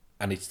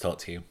I need to talk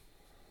to you.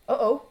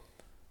 Uh-oh.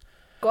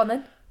 Go on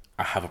then.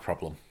 I have a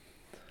problem.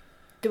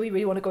 Do we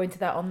really want to go into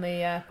that on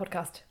the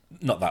podcast?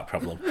 Not that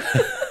problem.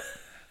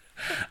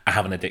 I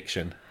have an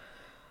addiction.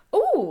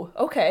 Oh,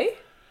 okay.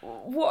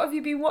 What have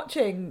you been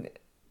watching?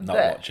 Not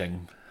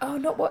watching. Oh,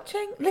 not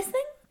watching?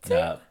 Listening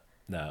to?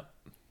 No.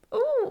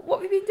 Oh,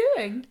 what have you been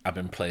doing? I've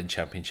been playing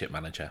Championship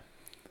Manager.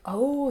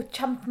 Oh,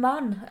 Champ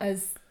Man,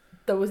 as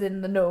those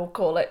in the know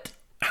call it.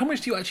 How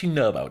much do you actually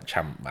know about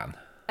Champ Man?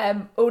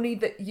 Only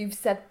that you've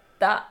said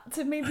that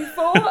to me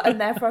before,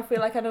 and therefore I feel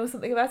like I know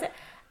something about it.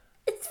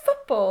 It's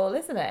football,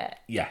 isn't it?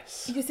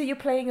 Yes. You say you're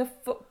playing a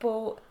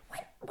football.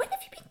 When have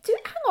you been doing?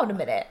 Hang on a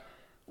minute.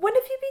 When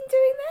have you been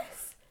doing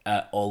this?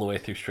 All the way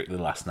through Strictly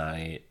last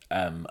night.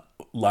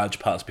 Large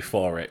parts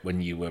before it,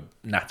 when you were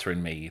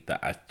nattering me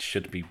that I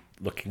should be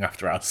looking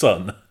after our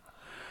son.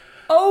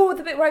 Oh,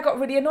 the bit where I got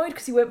really annoyed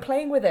because you weren't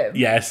playing with him.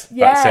 Yes,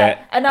 that's it.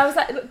 And I was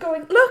like,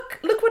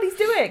 look what he's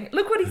doing.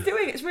 Look what he's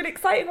doing. It's really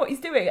exciting what he's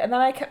doing. And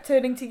then I kept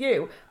turning to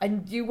you,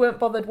 and you weren't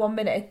bothered 1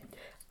 minute.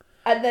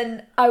 And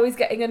then I was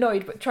getting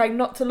annoyed, but trying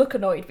not to look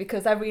annoyed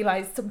because I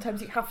realised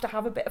sometimes you have to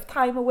have a bit of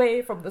time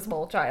away from the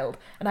small child.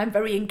 And I'm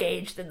very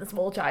engaged in the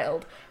small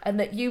child. And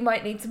that you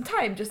might need some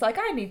time, just like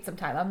I need some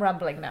time. I'm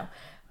rambling now.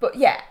 But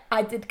yeah,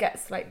 I did get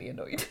slightly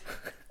annoyed.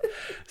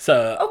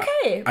 So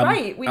okay,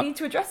 right. We need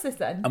to address this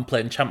then. I'm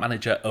playing Champ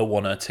Manager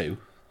 0102.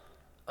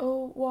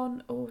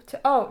 01, 02.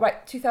 Oh,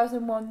 right.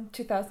 2001,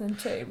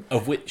 2002.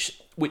 Of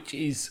which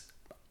is...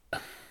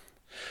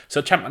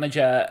 So Champ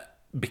Manager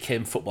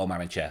became Football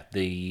Manager.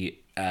 The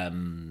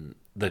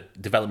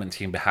development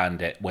team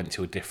behind it went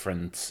to a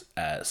different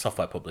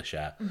software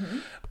publisher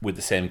with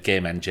the same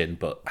game engine,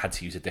 but had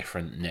to use a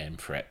different name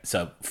for it.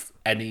 So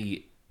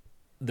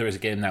there is a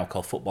game now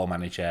called Football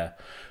Manager,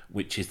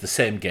 which is the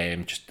same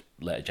game, just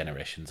later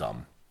generations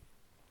on.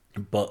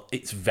 But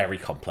it's very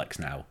complex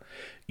now.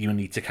 You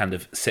need to kind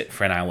of sit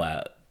for an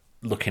hour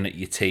looking at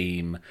your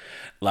team,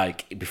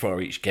 like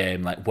before each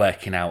game, like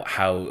working out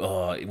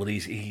how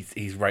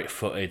he's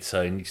right-footed,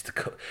 so you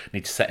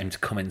need to set him to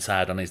come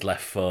inside on his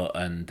left foot,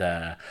 and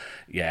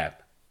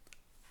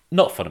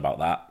not fun about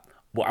that.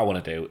 What I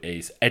want to do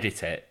is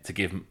edit it to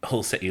give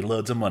Hull City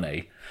loads of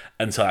money,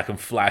 and so I can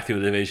fly through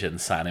the division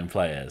signing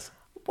players.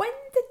 When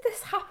did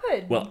this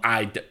happen? Well,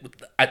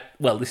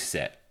 this is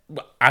it.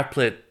 I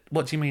played.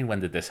 What do you mean? When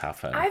did this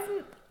happen?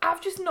 I've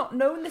just not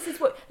known this is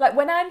what, like,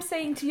 when I'm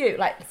saying to you,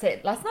 like,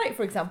 say last night,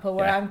 for example,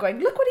 where I'm going,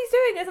 look what he's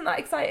doing, isn't that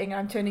exciting? And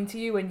I'm turning to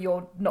you and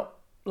you're not,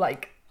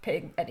 like,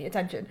 paying any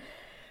attention.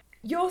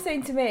 You're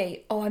saying to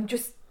me, oh, I'm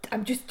just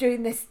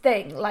doing this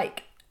thing,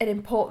 like, an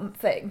important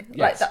thing. Yes.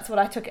 Like, that's what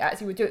I took it as.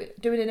 You were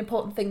doing an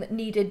important thing that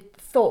needed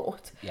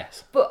thought.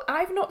 Yes. But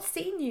I've not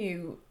seen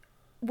you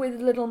with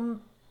little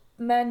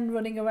men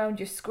running around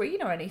your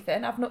screen or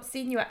anything. I've not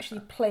seen you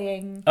actually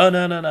playing. Oh,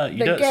 no.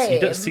 You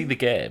don't see the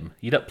game.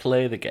 You don't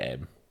play the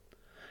game.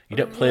 You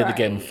don't play the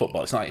game of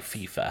football. It's not like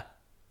FIFA.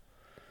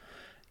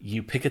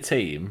 You pick a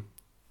team,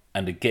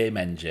 and a game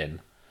engine,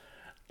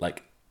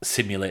 like,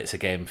 simulates a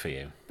game for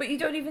you. But you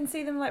don't even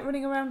see them, like,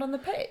 running around on the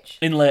pitch.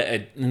 In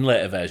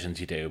later versions,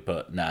 you do,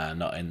 but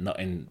not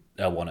in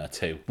 1 or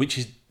 2, which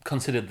is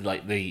considered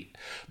like the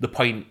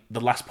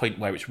last point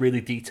where it's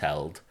really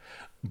detailed,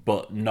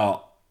 but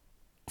not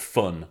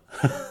fun.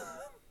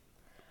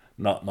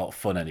 not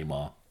fun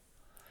anymore.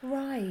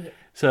 Right.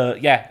 So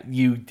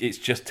it's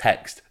just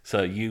text.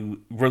 So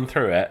you run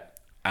through it,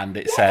 and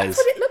it says. That's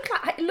what it looked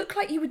like. It looked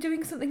like you were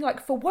doing something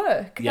like for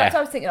work. Yeah. That's what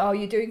I was thinking. Oh,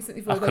 you're doing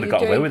something for work. I could have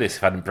got away with this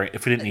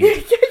if we didn't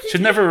need.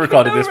 Should never have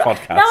recorded this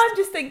podcast. Now I'm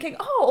just thinking.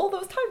 Oh, all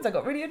those times I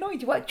got really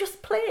annoyed. You were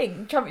just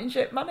playing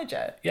Championship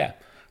Manager. Yeah.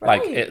 Right.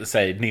 Like, it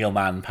say Neil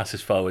Mann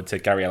passes forward to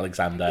Gary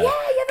Alexander. Yeah,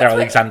 Gary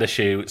Alexander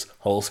shoots,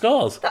 Hull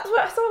scores. That's what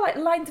I saw, like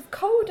lines of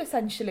code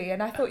essentially,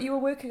 and I thought you were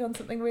working on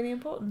something really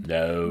important.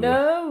 No,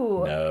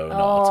 not at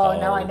all.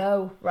 Now I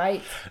know,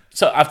 right?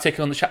 So I've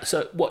taken on the chat.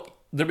 So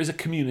there is a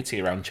community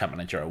around Champ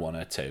Manager 1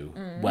 or 2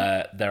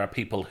 where there are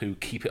people who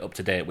keep it up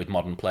to date with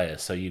modern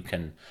players, so you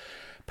can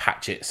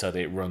patch it so that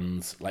it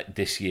runs like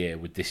this year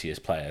with this year's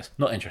players.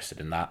 Not interested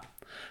in that.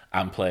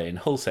 I'm playing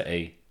Hull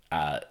City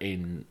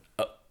in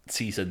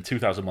season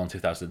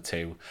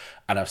 2001-2002,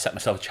 and I've set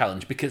myself a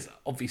challenge because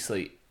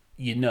obviously,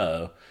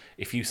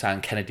 if you sign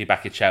Kennedy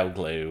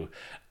Bakircioglü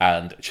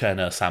and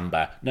Cherno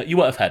Samba, no, you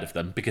won't have heard of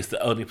them because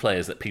they're only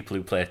players that people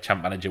who play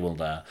Champ Manager will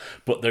know.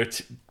 But there are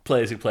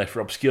players who play for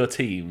obscure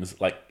teams,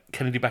 like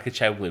Kennedy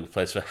Bakircioglü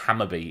plays for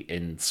Hammarby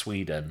in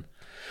Sweden,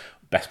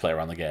 best player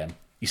on the game.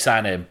 You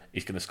sign him,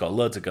 he's going to score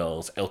loads of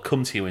goals. He'll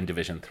come to you in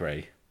Division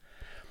 3.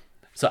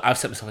 So I've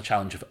set myself a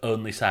challenge of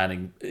only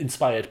signing,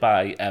 inspired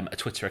by a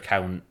Twitter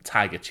account,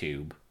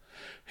 TigerTube,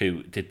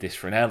 who did this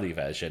for an early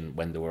version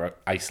when they were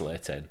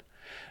isolating,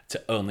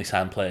 to only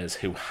sign players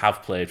who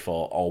have played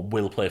for or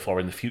will play for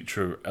in the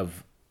future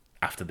of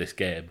after this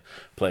game,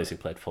 players who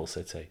played for Hull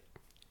City.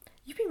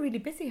 You've been really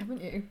busy,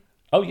 haven't you?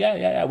 Oh,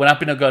 yeah. When I've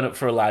been going up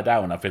for a lie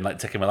down, I've been like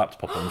taking my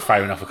laptop up and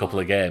firing off a couple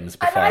of games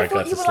before I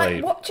go to sleep. I thought you were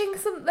like watching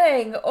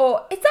something,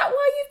 or is that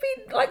why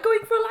you've been like going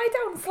for a lie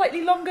down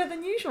slightly longer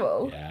than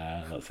usual?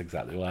 Yeah, that's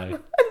exactly why. And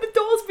when the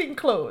door's been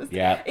closed.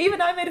 Yeah.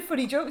 Even I made a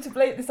funny joke to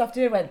Blake this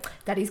afternoon. Went,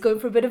 Daddy's going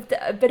for a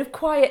bit of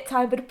quiet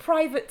time, a bit of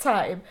private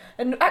time.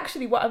 And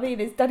actually, what I mean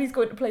is, Daddy's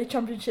going to play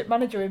Championship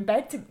Manager in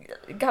bed to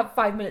have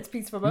 5 minutes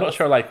peace from us. I'm not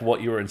sure like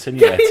what you were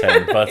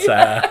insinuating, but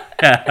yeah.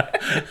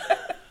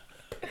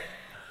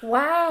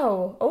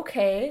 Wow.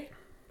 Okay,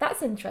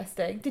 that's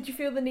interesting. Did you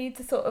feel the need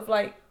to sort of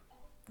like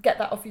get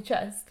that off your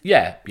chest?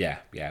 Yeah.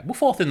 We're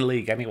fourth in the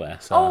league anyway.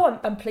 So. Oh,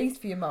 I'm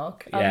pleased for you,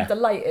 Mark. I'm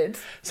delighted.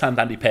 Signed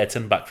Andy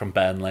Payton back from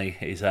Burnley.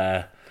 He's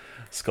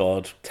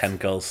scored 10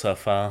 goals so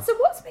far. So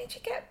what's made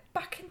you get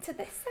back into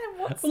this then?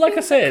 Well, like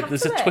I said,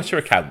 there's a Twitter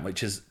account which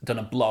has done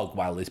a blog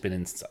while he's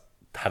been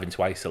having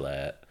to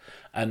isolate.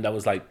 And I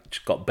was like,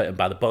 got bitten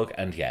by the bug.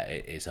 And yeah,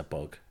 it is a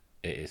bug.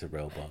 It is a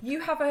real bug. You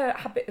have a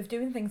habit of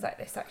doing things like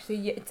this,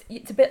 actually.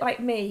 It's a bit like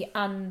me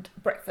and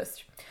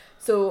breakfast.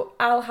 So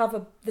I'll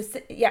have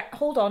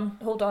hold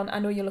on. I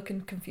know you're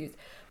looking confused.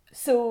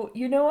 So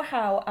you know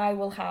how I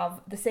will have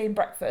the same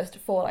breakfast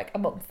for like a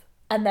month,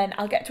 and then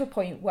I'll get to a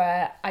point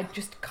where I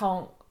just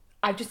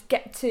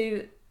get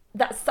to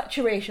that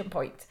saturation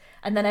point,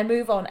 and then I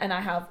move on and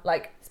I have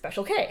like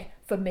Special K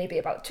for maybe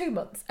about 2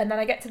 months, and then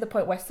I get to the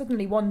point where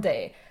suddenly one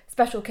day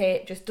Special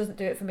K just doesn't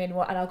do it for me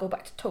anymore, and I'll go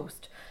back to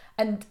toast.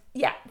 And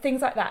yeah,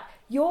 things like that.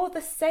 You're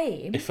the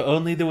same. If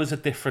only there was a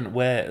different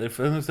way. If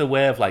only there was a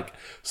way of like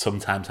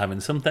sometimes having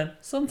something,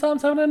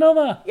 sometimes having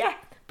another. Yeah,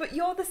 but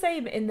you're the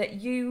same in that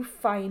you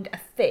find a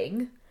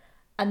thing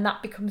and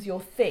that becomes your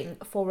thing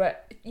for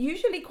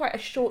usually quite a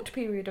short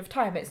period of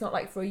time. It's not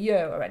like for a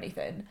year or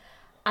anything.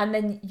 And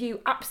then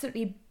you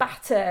absolutely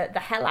batter the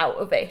hell out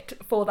of it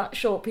for that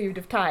short period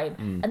of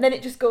time. And then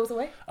it just goes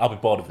away. I'll be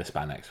bored of this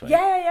by next week.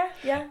 Yeah.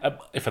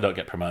 If I don't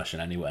get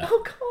promotion anywhere.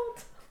 Oh, God.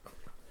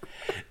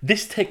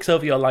 This takes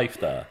over your life,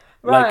 though.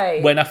 Right.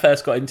 Like, when I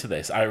first got into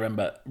this, I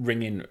remember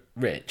ringing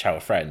Rich,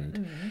 our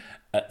friend,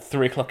 at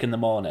 3 o'clock in the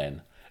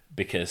morning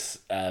because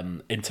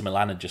Inter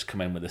Milan had just come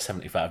in with a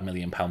 £75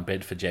 million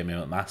bid for Jamie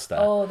McMaster.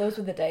 Oh, those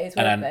were the days,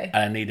 weren't they?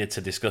 And I needed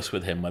to discuss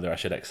with him whether I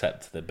should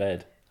accept the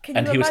bid.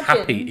 And he was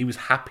happy. He was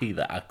happy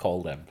that I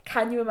called him.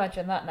 Can you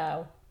imagine that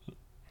now?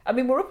 I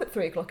mean, we're up at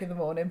 3 o'clock in the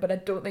morning, but I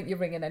don't think you're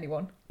ringing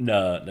anyone.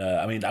 No.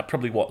 I mean, I'd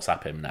probably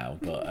WhatsApp him now,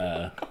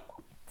 but...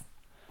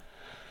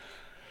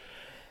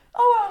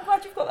 Oh, well, I'm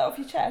glad you've got that off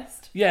your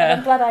chest. Yeah. And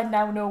I'm glad I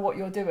now know what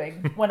you're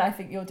doing when I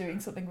think you're doing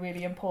something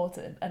really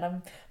important. And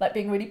I'm like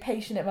being really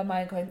patient in my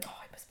mind going, oh,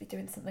 I must be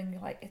doing something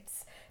like it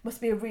must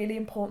be a really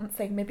important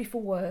thing, maybe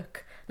for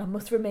work. And I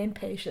must remain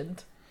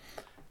patient.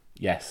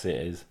 Yes, it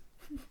is.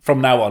 From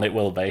now on, it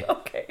will be.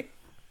 Okay.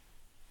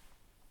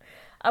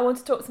 I want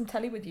to talk some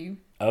telly with you.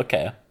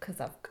 Okay.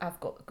 Because I've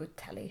got good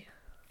telly.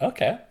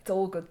 Okay. It's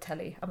all good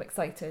telly. I'm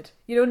excited.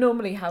 You know,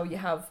 normally how you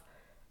have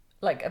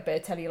like a bit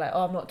of telly, like,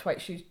 oh, I'm not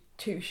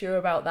too sure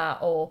about that,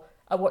 or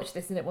I watched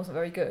this and it wasn't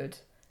very good.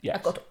 Yes.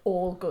 I've got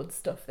all good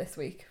stuff this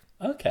week.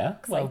 Okay.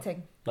 Exciting.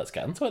 Well, let's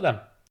get into it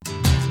then.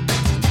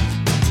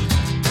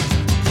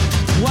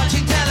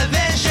 Watching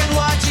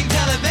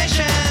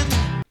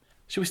television.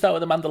 Should we start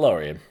with The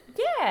Mandalorian?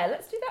 Yeah,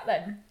 let's do that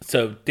then.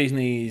 So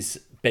Disney's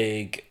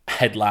big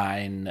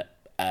headline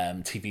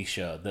TV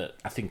show that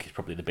I think is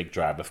probably the big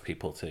driver for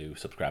people to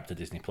subscribe to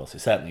Disney Plus. It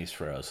certainly is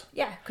for us.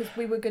 Yeah, because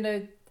we were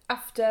gonna,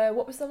 after,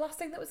 what was the last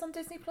thing that was on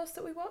Disney Plus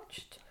that we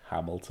watched?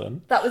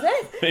 Hamilton. That was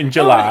it. In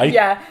July. Oh,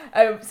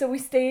 yeah. So we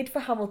stayed for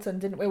Hamilton,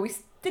 didn't we?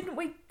 Didn't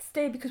we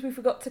stay because we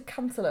forgot to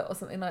cancel it or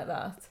something like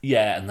that?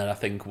 Yeah, and then I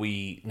think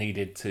we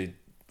needed to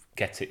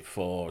get it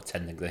for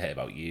 10 Things I Hate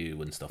About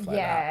You and stuff like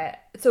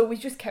that. Yeah, so we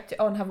just kept it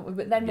on, haven't we?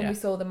 But then when Yeah. we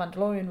saw The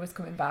Mandalorian was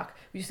coming back,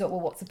 we just thought,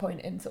 well, what's the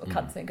point in sort of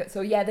cancelling it?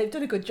 So yeah, they've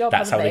done a good job,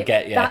 That's haven't how they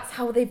get you. That's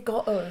how they've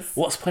got us.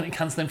 What's the point in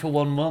cancelling for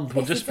 1 month?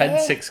 We'll This just is spend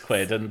it.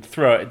 £6 and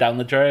throw it down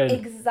the drain.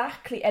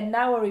 Exactly, and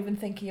now we're even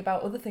thinking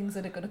about other things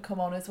that are going to come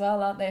on as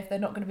well, aren't they? If they're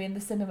not going to be in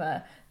the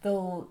cinema,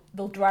 they'll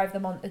drive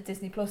them on to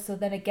Disney Plus. So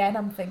then again,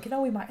 I'm thinking,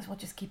 oh, we might as well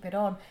just keep it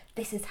on.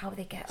 This is how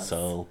they get us.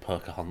 Soul,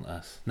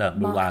 Pocahontas. No,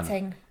 Mulan.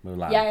 Marketing.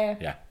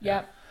 Mulan.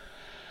 Yeah.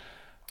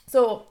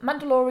 So,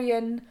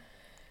 Mandalorian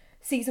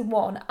season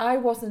 1, I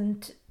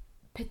wasn't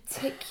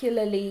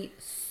particularly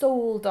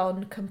sold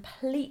on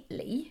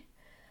completely.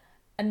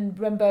 And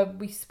remember,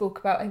 we spoke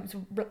about, it was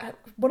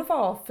one of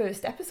our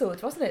first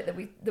episodes, wasn't it,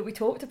 that we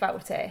talked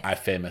about it? I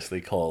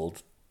famously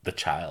called the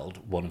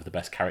child one of the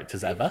best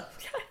characters ever.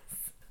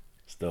 Yes.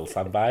 Still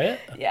stand by it.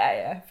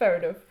 Yeah, fair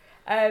enough.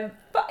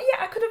 But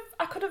yeah,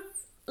 I could have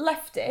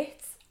left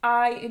it.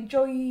 I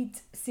enjoyed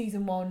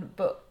season 1,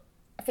 but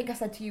I think I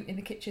said to you in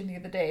the kitchen the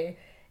other day,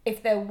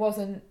 if there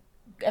wasn't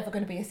ever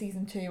going to be a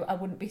season 2, I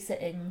wouldn't be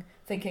sitting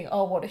thinking,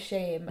 oh, what a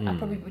shame. I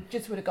probably would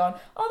have gone,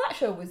 oh, that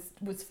show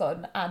was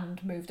fun,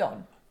 and moved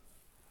on.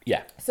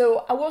 Yeah.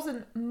 So I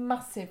wasn't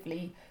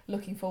massively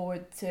looking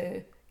forward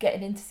to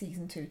getting into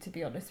season 2, to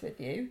be honest with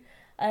you.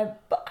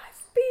 But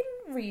I've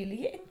been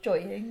really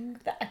enjoying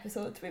the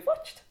episodes we've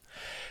watched.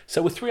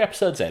 So we're 3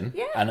 episodes in,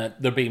 Yeah. and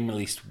they're being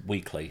released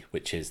weekly,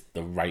 which is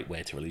the right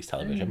way to release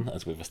television,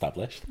 as we've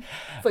established.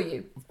 For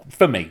you,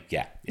 For me,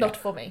 yeah. not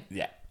for me.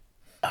 Yeah.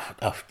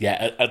 I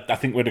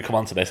think we're going to come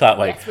on to this, aren't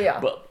we? Yes, we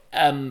are. But,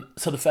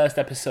 so the first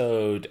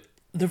episode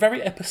they're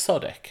very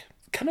episodic,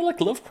 kind of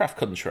like Lovecraft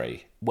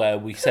Country, where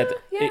we said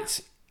Yeah.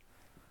 it's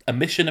a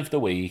mission of the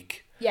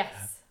week,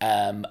 Yes.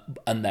 and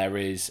there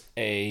is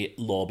a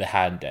lore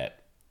behind it,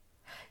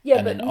 Yeah,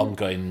 and but an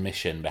ongoing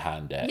mission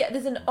behind it. yeah,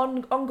 there's an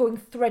ongoing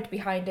thread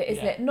behind it,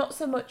 isn't Yeah. it? Not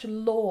so much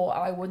lore,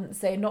 I wouldn't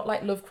say. Not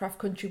like Lovecraft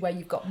Country where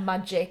you've got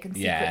magic and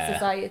secret Yeah.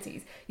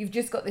 societies. You've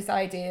just got this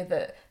idea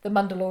that the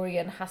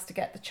Mandalorian has to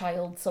get the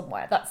child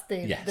somewhere. That's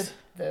Yes.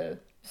 the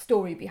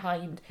story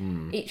behind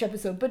each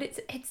episode. But it's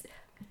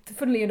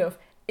funnily enough,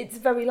 it's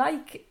very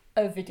like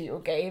a video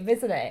game,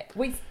 isn't it?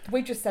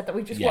 We just said that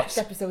we just Yes. watched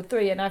episode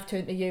 3, and I've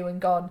turned to you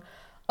and gone,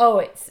 oh,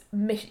 it's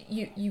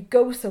you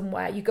go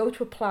somewhere, you go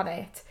to a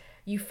planet.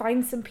 You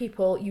find some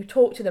people, you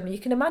talk to them, and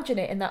you can imagine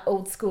it in that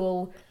old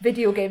school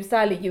video game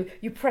style.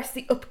 You press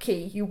the up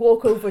key, you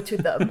walk over to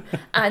them,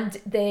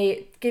 and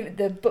they give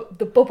the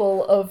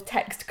bubble of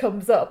text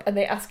comes up, and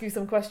they ask you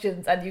some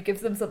questions, and you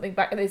give them something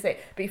back, and they say,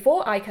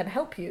 "Before I can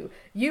help you,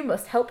 you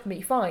must help me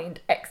find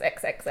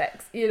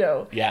XXXX." You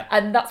know, Yeah.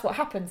 and that's what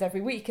happens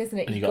every week, isn't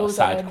it? And you He got a goes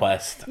side on-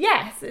 quest.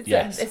 Yes, it's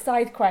Yes. a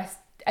side quest.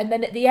 And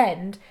then at the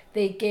end,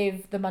 they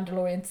give the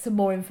Mandalorian some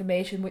more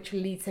information, which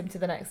leads him to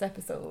the next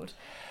episode.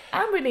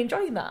 I'm really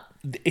enjoying that.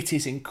 It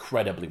is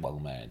incredibly well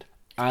made.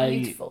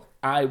 Beautiful.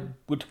 I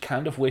would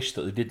kind of wish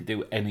that they didn't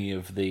do any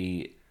of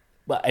the,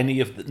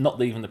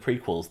 not even the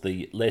prequels,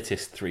 the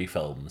latest 3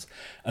 films,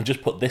 and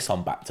just put this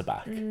on back to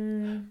back,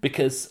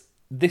 because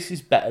this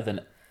is better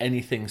than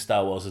anything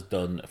Star Wars has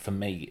done for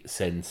me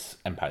since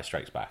Empire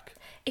Strikes Back.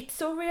 It's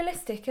so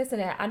realistic, isn't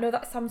it? I know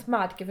that sounds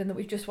mad, given that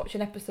we've just watched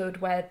an episode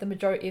where the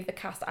majority of the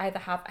cast either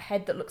have a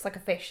head that looks like a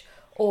fish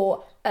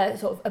or a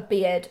sort of a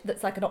beard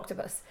that's like an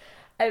octopus.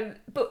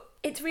 But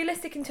it's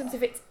realistic in terms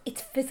of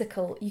it's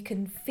physical. You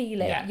can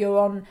feel it. Yeah. You're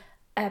on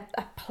a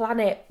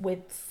planet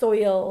with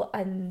soil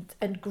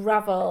and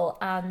gravel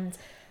and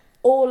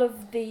all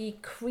of the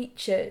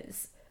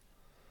creatures.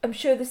 I'm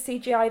sure there's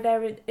CGI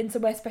there in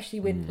somewhere, especially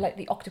with like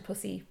the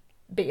octopusy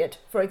beard,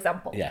 for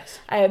example. Yes.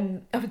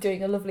 I'm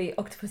doing a lovely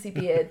octopusy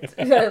beard.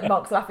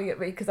 Mark's laughing at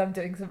me because I'm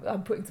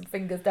putting some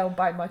fingers down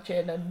by my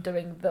chin and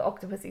doing the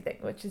octopusy thing,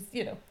 which is,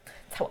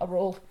 it's how I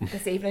roll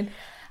this evening.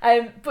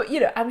 But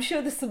I'm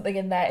sure there's something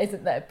in there,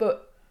 isn't there?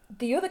 But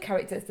the other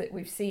characters that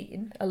we've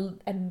seen,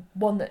 and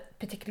one that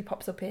particularly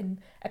pops up in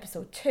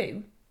episode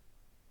 2,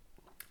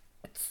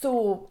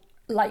 so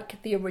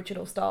like the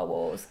original Star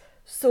Wars,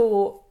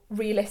 so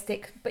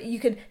realistic, but you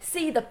can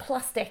see the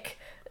plastic,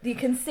 you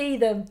can see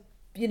the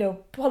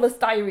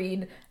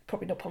polystyrene,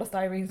 probably not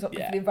polystyrene's not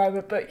good for the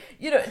environment, but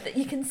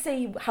you can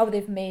see how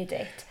they've made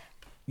it.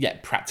 Yeah,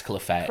 practical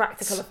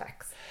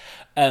effects.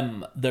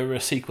 There are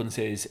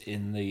sequences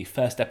in the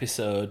first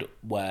episode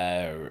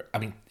where,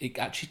 it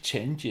actually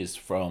changes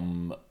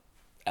from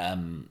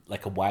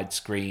like a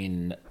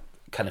widescreen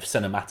kind of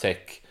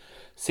cinematic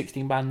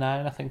 16:9,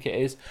 I think it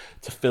is,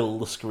 to fill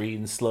the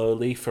screen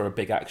slowly for a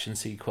big action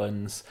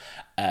sequence.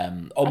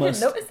 Almost, I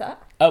didn't notice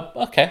that. Oh,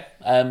 okay.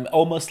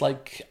 Almost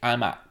like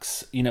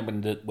IMAX.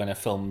 When a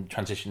film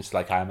transitions to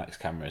like IMAX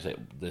cameras,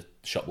 the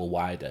shot will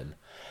widen.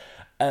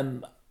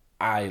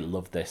 I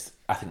love this.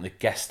 I think the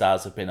guest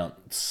stars have been on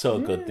so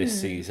good this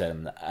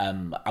season.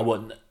 I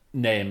won't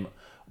name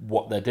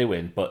what they're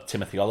doing, but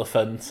Timothy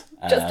Olyphant,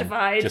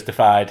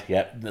 Justified.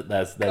 Yep,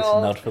 there's a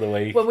nod for the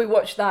week. When we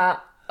watched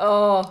that,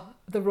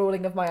 the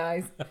rolling of my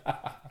eyes.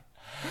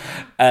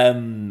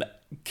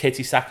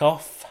 Katie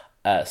Sackhoff,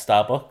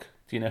 Starbuck.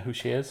 Do you know who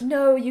she is?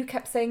 No, you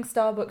kept saying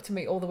Starbuck to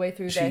me all the way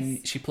through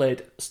this. She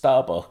played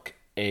Starbuck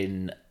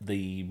in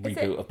the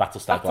reboot of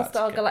Battlestar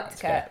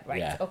Galactica. Right,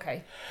 yeah.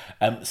 okay.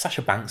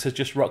 Sasha Banks has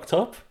just rocked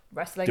up.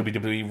 Wrestling.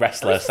 WWE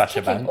wrestler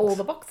Sasha Banks. All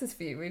the boxes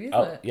for you, really,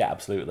 isn't it? Yeah,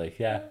 absolutely.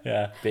 Yeah.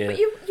 But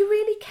you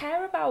really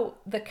care about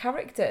the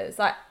characters.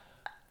 Like,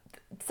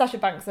 Sasha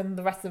Banks and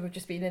the rest of them have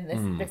just been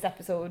in this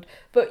episode,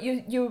 but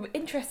you're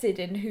interested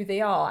in who they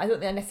are. I don't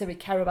think I necessarily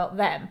care about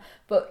them,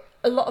 but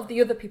a lot of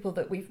the other people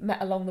that we've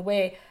met along the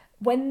way,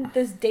 when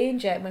there's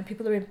danger and when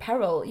people are in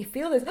peril, you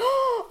feel this,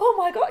 oh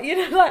my god,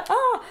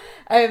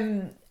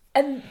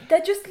 and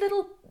they're just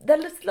little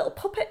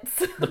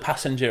puppets. The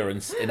passenger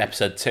in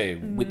episode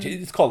 2, which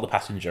is called The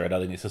Passenger, I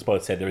don't think it's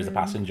supposed to say there is a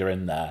passenger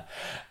in there.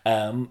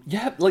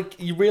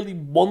 You really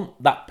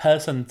want that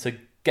person to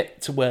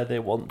get to where they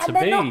want to be.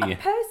 And they're not a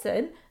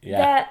person.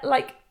 They're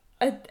like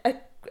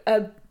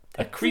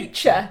a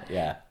creature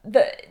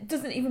that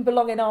doesn't even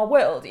belong in our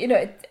world.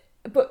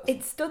 But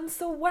it's done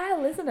so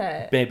well, isn't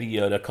it? Baby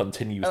Yoda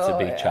continues to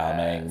be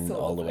charming so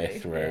all the way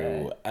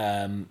through.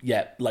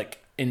 Yeah.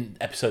 Like in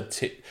episode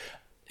 2,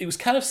 it was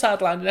kind of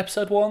sidelined in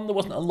episode 1. There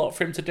wasn't a lot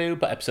for him to do,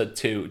 but episode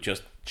 2,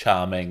 just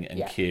charming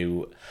and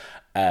cute.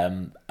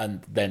 And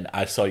then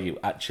I saw you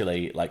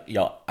actually, like,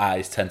 your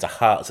eyes turn to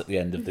hearts at the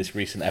end of this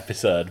recent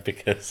episode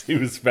because he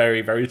was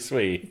very, very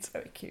sweet. It's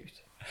very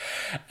cute.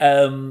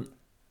 Like,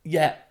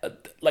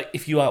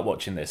 if you are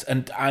watching this,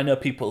 and I know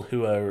people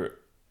who are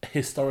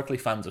historically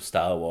fans of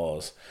Star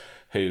Wars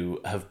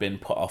who have been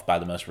put off by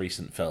the most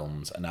recent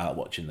films and are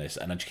watching this,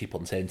 and I just keep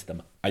on saying to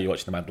them, are you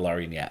watching The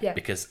Mandalorian yet? Yeah.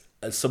 Because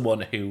as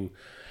someone who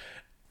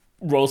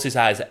rolls his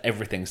eyes at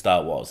everything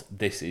Star Wars.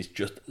 This is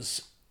just,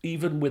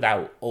 even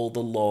without all the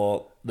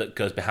lore that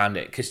goes behind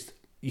it, because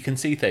you can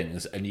see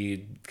things and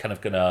you kind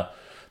of gonna,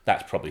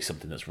 that's probably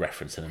something that's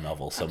referenced in a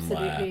novel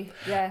somewhere. Absolutely,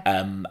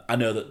 yeah. I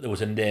know that there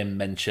was a name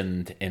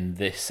mentioned in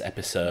this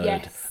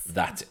episode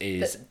that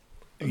is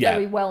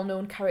very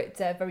well-known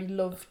character, very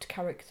loved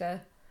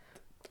character.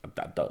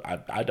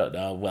 I don't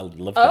know. Well,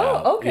 loved.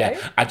 Oh, okay.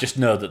 Yeah, I just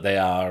know that they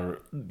are.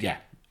 Yeah.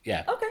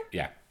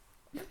 Okay.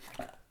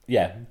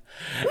 Yeah.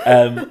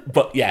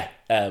 But yeah,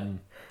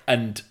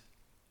 and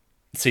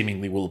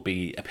seemingly will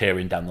be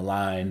appearing down the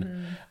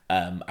line.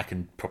 I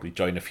can probably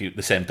join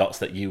the same dots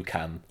that you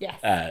can. Yes.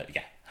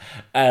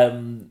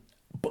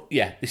 But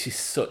yeah, this is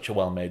such a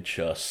well-made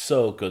show.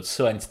 So good,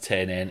 so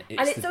entertaining.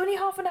 And it's only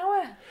half an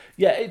hour.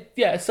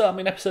 Yeah. So I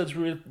mean, episodes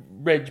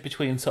range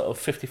between sort of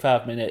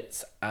 55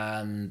 minutes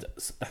and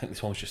I think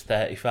this one was just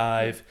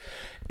 35.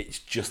 It's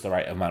just the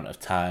right amount of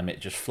time. It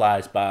just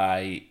flies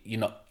by.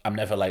 I'm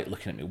never like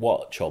looking at my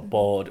watch or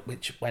bored.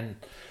 Which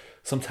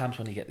sometimes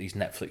when you get these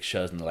Netflix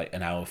shows and they're like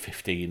an hour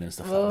 15 and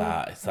stuff like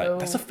that, it's like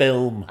that's a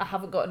film. I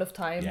haven't got enough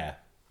time. Yeah,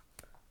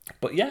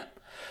 but yeah.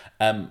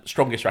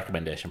 Strongest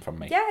recommendation from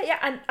me.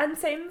 Yeah, and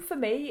same for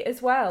me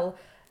as well.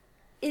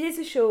 It is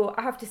a show,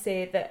 I have to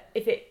say, that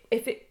if it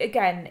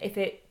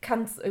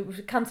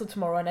was cancelled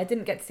tomorrow and I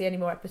didn't get to see any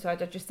more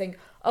episodes, I'd just think,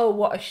 oh,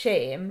 what a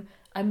shame.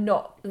 I'm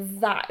not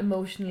that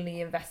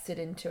emotionally invested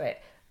into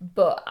it,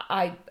 but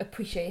I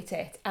appreciate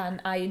it and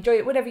I enjoy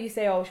it. Whenever you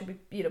say, oh, should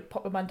we,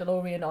 pop a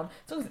Mandalorian on,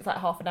 as long as it's like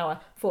half an hour,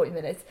 40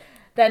 minutes,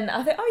 then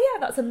I think, oh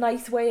yeah, that's a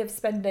nice way of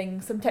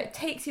spending some time. It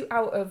takes you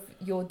out of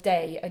your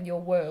day and your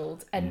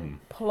world and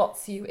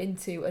plots you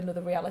into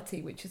another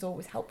reality, which is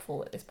always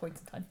helpful at this point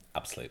in time.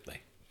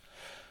 Absolutely.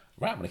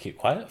 Right, I'm going to keep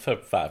quiet for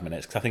 5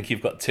 minutes because I think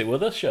you've got 2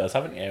 other shows,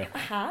 haven't you? I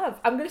have.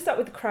 I'm going to start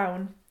with The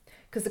Crown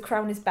because The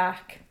Crown is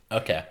back.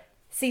 Okay.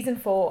 Season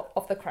 4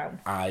 of The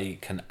Crown. I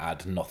can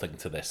add nothing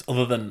to this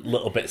other than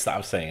little bits that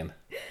I've seen.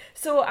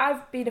 So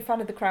I've been a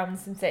fan of The Crown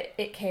since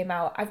it came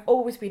out. I've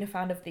always been a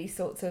fan of these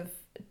sorts of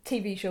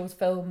TV shows,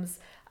 films.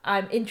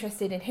 I'm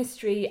interested in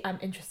history. I'm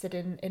interested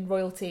in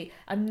royalty.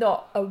 I'm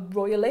not a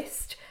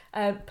royalist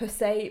per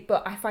se,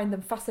 but I find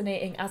them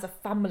fascinating as a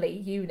family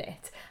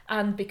unit,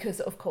 and because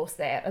of course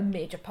they're a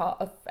major part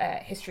of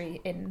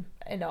history in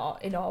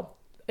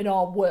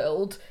our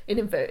world, in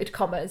inverted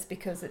commas,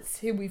 because it's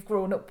who we've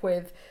grown up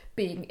with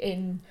being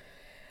in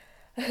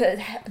the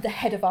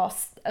head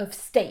of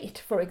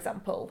state, for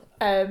example.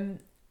 And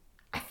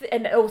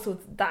also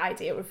that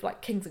idea of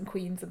like kings and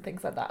queens and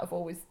things like that have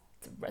always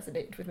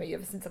resonated with me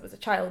ever since I was a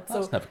child.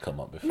 That's never come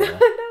up before. No,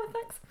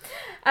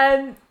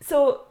 thanks.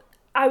 So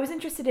I was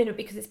interested in it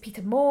because it's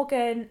Peter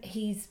Morgan.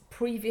 He's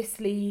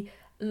previously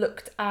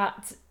looked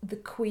at the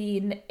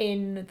Queen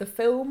in the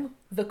film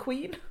The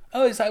Queen.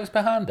 Oh, is that who's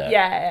behind it?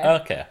 Yeah.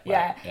 Okay.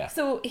 Right, yeah.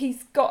 So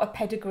he's got a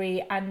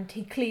pedigree and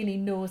he clearly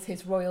knows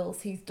his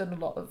royals. He's done a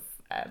lot of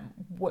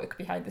work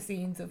behind the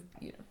scenes of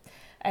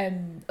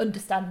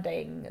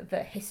understanding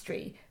the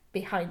history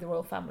behind the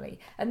royal family.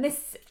 And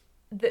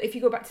if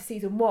you go back to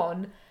season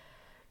 1,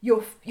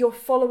 you're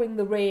following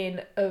the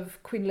reign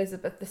of Queen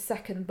Elizabeth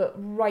II, but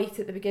right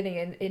at the beginning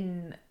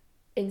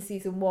in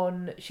season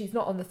 1, she's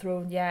not on the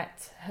throne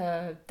yet.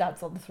 Her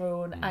dad's on the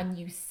throne, and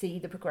you see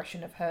the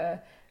progression of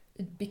her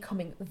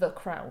becoming the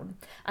crown.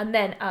 And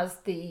then as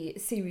the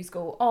series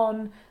go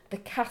on, the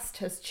cast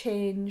has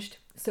changed.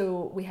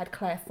 So we had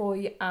Claire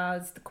Foy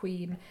as the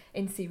Queen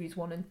in series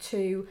 1 and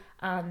 2,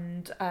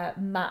 and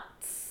Matt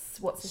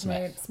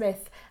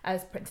Smith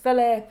as Prince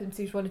Philip in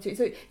series 1 and 2.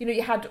 So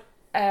you had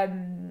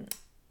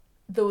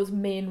those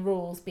main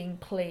roles being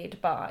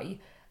played by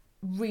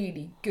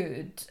really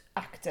good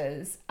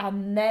actors,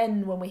 and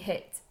then when we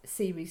hit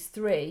series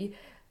 3,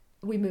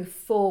 we move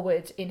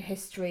forward in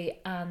history,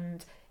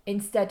 and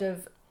instead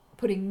of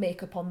putting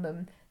makeup on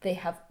them, they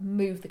have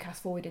moved the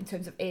cast forward in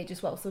terms of age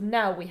as well. So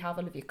now we have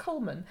Olivia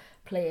Colman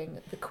playing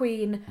the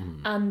Queen,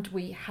 and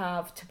we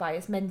have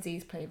Tobias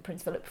Menzies playing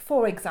Prince Philip,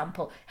 for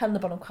example. Helena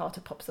Bonham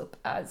Carter pops up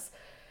as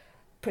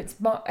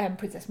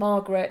Princess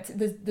Margaret.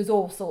 There's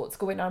all sorts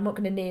going on. I'm not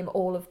going to name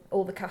all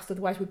the cast,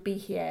 otherwise we'd be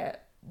here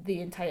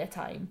the entire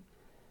time.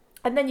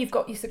 And then you've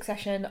got your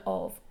succession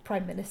of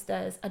prime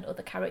ministers and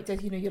other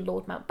characters, your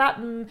Lord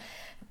Mountbatten,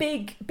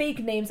 big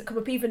names that come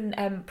up,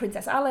 even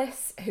Princess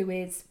Alice, who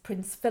is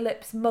Prince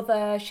Philip's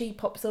mother. She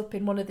pops up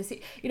in one of the, so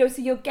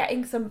you're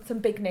getting some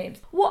big names.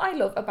 What I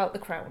love about The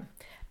Crown,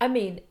 I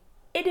mean,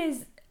 it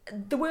is,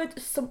 the word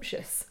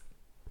sumptuous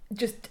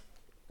just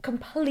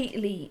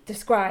completely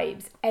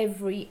describes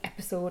every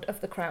episode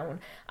of The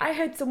Crown. I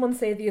heard someone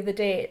say the other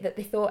day that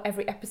they thought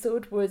every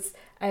episode was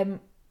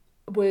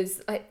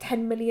like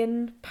 £10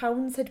 million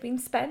had been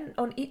spent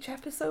on each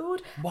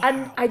episode. Wow.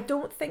 And I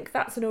don't think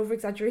that's an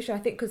over-exaggeration. I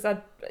think because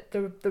they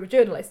were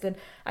journalists, and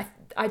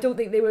I don't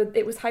think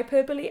it was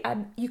hyperbole,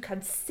 and you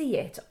can see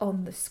it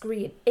on the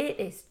screen. It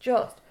is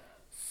just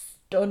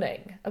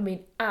stunning. I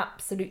mean,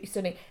 absolutely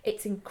stunning.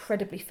 It's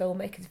incredibly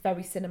filmic. It's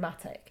very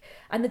cinematic.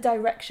 And the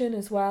direction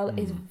as well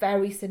is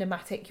very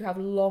cinematic. You have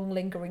long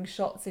lingering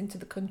shots into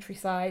the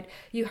countryside.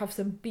 You have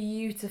some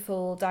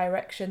beautiful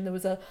direction. There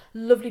was a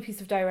lovely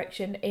piece of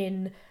direction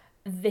in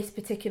this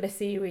particular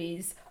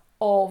series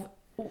of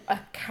a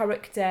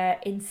character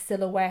in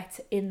silhouette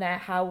in their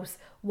house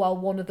while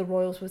one of the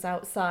royals was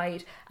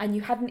outside, and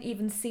you hadn't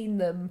even seen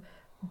them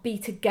be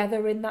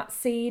together in that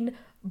scene,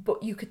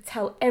 but you could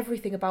tell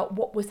everything about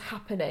what was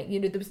happening. You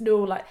know, there was no,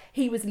 like,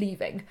 he was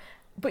leaving,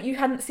 but you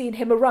hadn't seen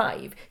him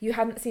arrive. You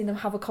hadn't seen them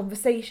have a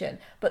conversation,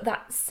 but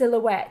that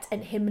silhouette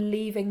and him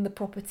leaving the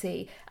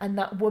property and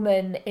that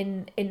woman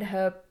in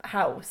her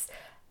house,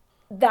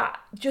 that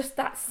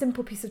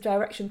simple piece of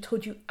direction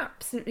told you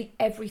absolutely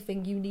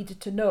everything you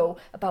needed to know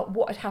about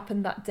what had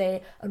happened that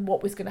day and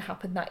what was going to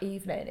happen that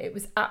evening. It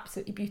was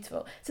absolutely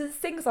beautiful. So there's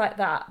things like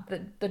that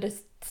are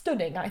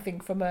stunning, I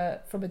think, from a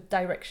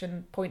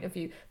direction point of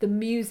view. The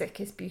music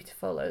is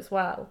beautiful as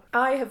well.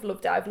 I have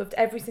loved it. I've loved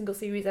every single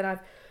series, and I've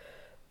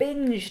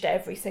binged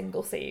every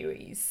single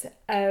series.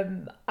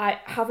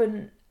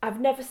 I've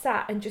never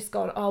sat and just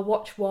gone, I'll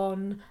watch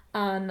one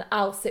and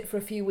I'll sit for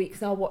a few weeks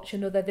and I'll watch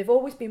another. They've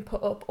always been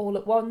put up all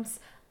at once,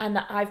 and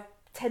I've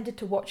tended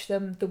to watch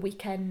them the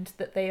weekend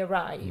that they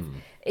arrive.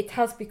 It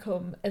has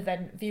become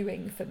event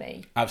viewing for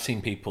me. I've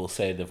seen people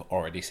say they've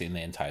already seen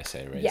the entire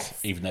series, yes,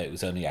 even though it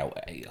was only out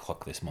at 8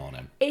 o'clock this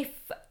morning.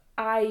 If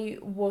I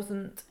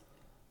wasn't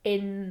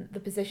in the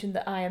position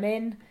that I am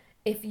in,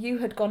 if you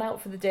had gone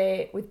out for the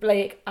day with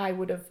Blake, I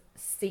would have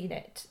seen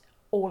it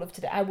all of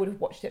today. I would have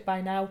watched it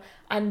by now.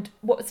 And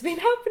what's been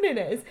happening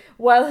is,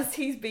 whilst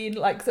he's been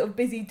like sort of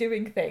busy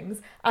doing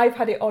things, I've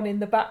had it on in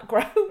the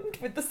background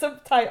with the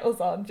subtitles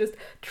on, just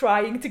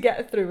trying to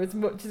get through as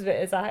much of it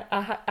as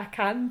I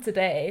can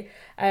today.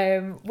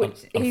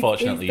 Which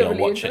unfortunately,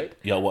 he's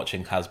your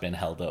watching has been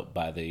held up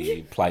by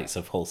the plights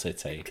of Hull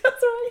City.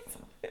 That's right.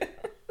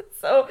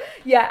 So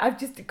yeah, I've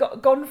just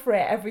gone for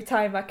it every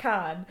time I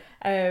can,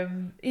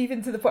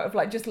 even to the point of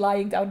like just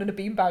lying down in a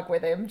beanbag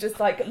with him, just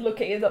like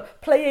looking at him,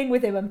 playing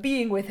with him and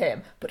being with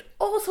him, but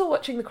also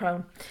watching The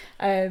Crown.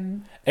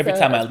 Every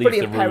time I leave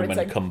the room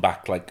and come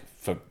back like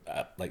for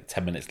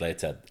 10 minutes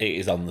later, it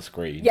is on the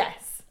screen.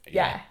 Yes,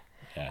 yeah.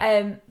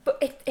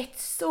 But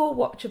it's so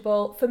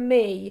watchable for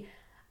me.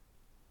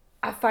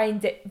 I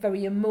find it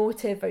very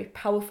emotive, very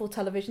powerful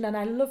television, and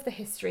I love the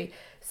history.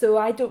 So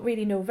I don't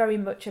really know very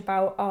much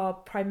about our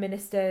prime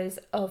ministers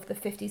of the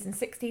 50s and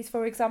 60s,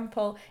 for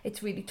example.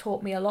 It's really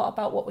taught me a lot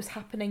about what was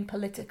happening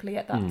politically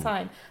at that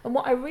time. And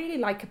what I really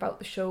like about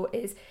the show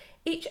is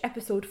each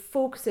episode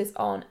focuses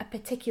on a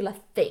particular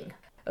thing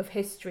of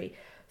history.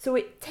 So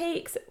it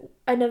takes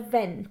an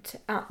event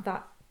at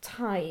that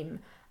time,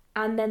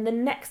 and then the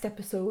next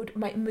episode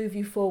might move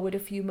you forward a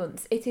few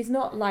months. It is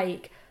not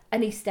like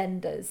an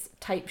EastEnders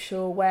type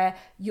show where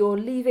you're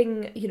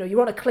leaving,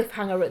 you're on a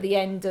cliffhanger at the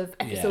end of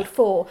episode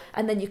 4,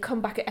 and then you come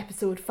back at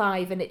episode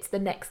 5 and it's the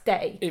next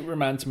day. It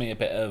reminds me a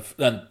bit of,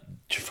 and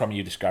from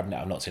you describing it,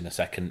 I've not seen a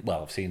second,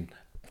 well, I've seen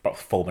about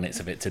 4 minutes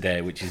of it today,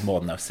 which is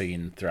more than I've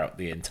seen throughout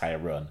the entire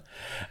run.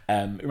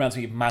 It reminds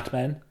me of Mad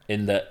Men,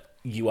 in that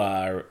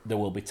there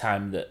will be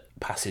time that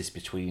passes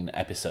between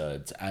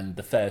episodes, and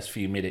the first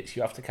few minutes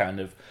you have to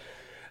kind of,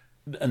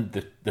 and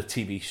the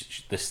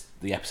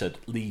the episode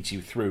leads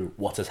you through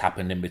what has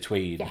happened in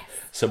between. Yes.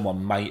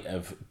 Someone might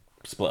have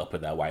split up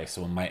with their wife,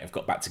 someone might have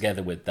got back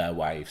together with their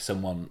wife,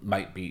 someone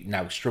might be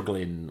now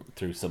struggling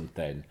through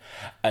something,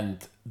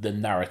 and the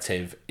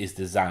narrative is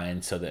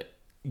designed so that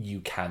you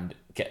can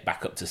get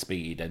back up to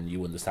speed and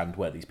you understand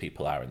where these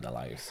people are in their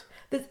lives.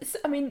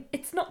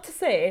 It's not to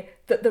say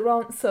that there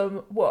aren't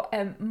some what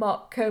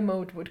Mark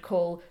Kermode would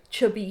call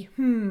chubby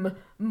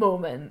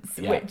moments,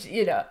 which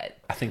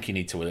I think you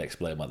need to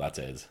explain what that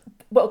is.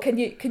 Well, can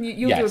you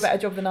do a better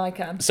job than I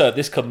can? So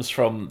this comes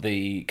from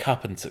the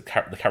Karen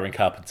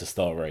Carpenter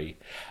story,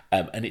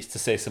 and it's to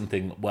say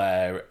something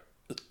that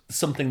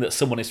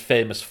someone is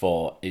famous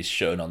for is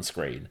shown on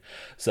screen.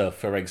 So,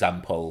 for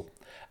example,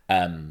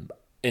 in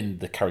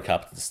the Karen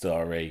Carpenter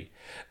story,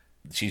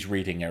 she's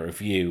reading a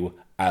review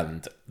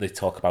and they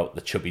talk about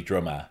the chubby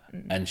drummer,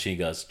 and she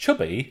goes,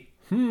 "Chubby?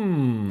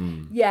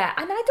 Yeah,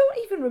 and I don't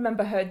even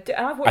remember her.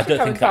 I've watched the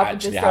Karen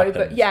Carpenter story,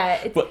 but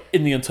yeah. But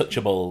in The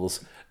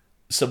Untouchables,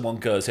 someone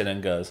goes in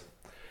and goes,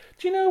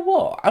 "Do you know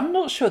what? I'm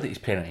not sure that he's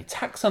paying any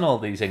tax on all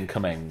these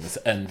incomings,"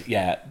 and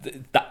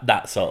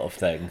that sort of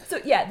thing. So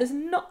yeah,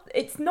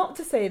 it's not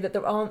to say that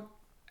there aren't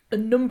a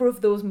number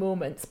of those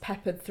moments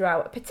peppered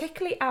throughout,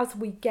 particularly as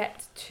we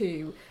get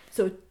to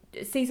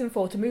season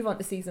 4, to move on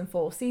to season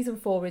 4. Season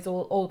 4 is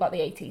all about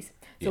the 80s.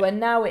 So we're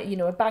now at,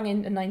 we're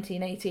banging in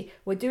 1980.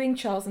 We're doing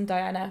Charles and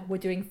Diana. We're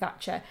doing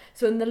Thatcher.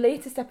 So in the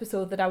latest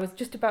episode that I was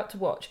just about to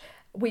watch,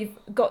 we've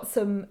got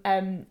some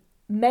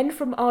men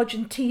from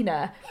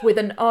Argentina with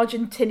an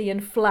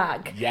Argentinian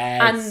flag.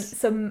 Yes. And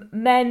some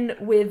men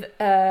with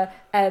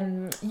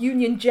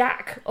Union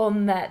Jack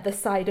on the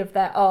side of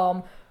their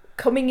arm,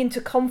 coming into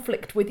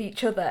conflict with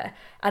each other,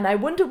 and I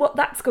wonder what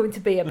that's going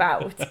to be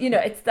about.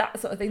 It's that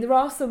sort of thing. There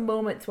are some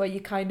moments where you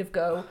kind of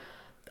go,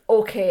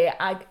 okay,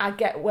 I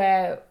get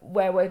where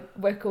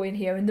we're going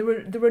here, and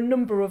there are a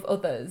number of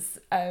others.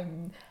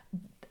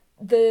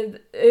 The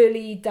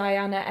early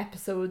Diana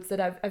episodes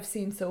that I've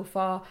seen so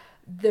far,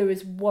 there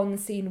is one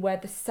scene where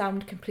the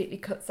sound completely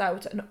cuts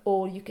out and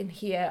all you can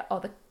hear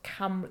are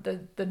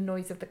the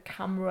noise of the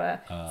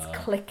camera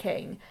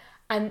clicking,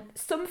 and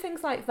some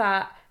things like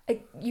that.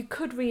 You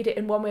could read it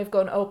in one way of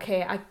going,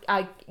 okay,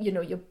 I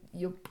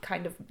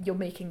you're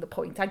making the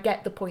point. I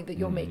get the point that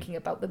you're making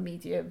about the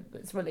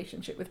media's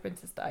relationship with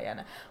Princess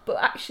Diana. But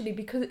actually,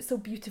 because it's so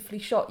beautifully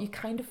shot, you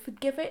kind of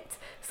forgive it.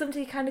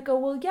 Sometimes you kind of go,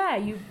 well, yeah,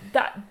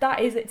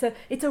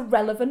 it's a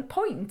relevant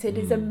point. It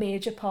is a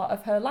major part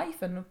of her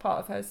life and a part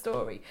of her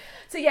story.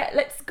 So yeah,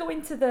 let's go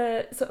into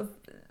the sort of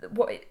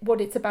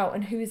what it's about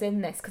and who's in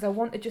this, because I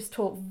want to just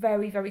talk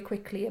very, very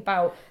quickly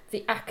about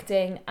the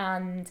acting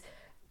and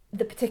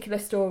the particular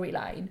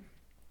storyline.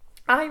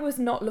 I was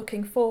not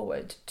looking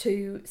forward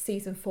to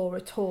season 4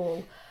 at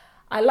all.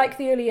 I like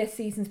the earlier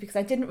seasons because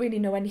I didn't really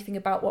know anything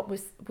about what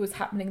was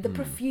happening. The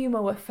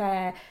Profumo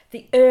affair,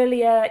 the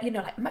earlier,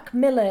 like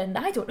Macmillan.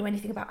 I don't know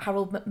anything about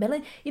Harold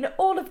Macmillan.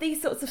 All of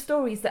these sorts of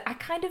stories that I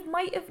kind of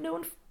might have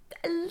known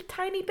a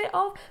tiny bit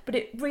of, but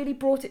it really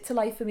brought it to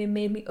life for me and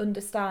made me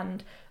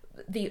understand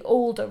the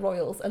older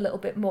royals a little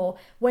bit more.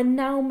 We're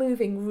now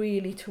moving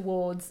really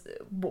towards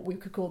what we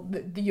could call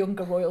the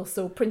younger royals.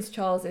 So Prince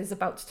Charles is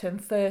about to turn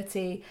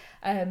 30.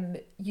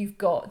 You've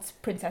got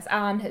Princess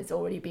Anne has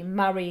already been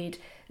married.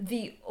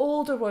 The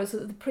older royals,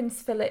 the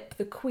Prince Philip,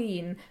 the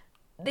Queen,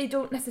 they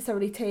don't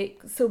necessarily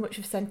take so much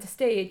of centre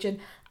stage. And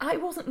I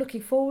wasn't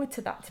looking forward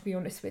to that, to be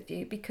honest with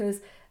you, because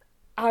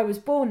I was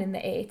born in the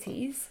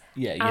 80s.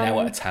 Yeah, you're now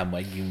at a time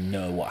where you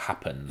know what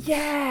happens.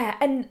 Yeah,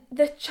 and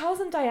the Charles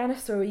and Diana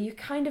story, you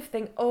kind of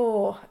think,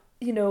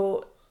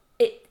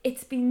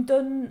 it's been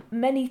done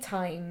many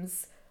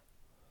times.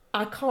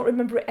 I can't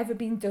remember it ever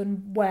being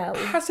done well.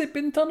 Has it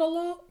been done a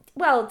lot?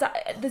 Well,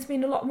 there's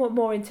been a lot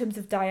more in terms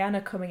of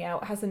Diana coming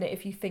out, hasn't it?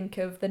 If you think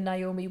of the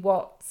Naomi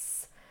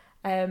Watts,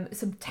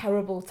 some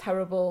terrible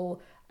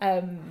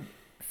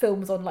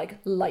films on like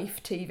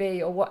Life TV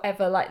or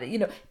whatever,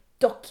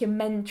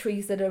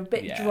 documentaries that are a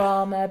bit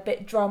drama.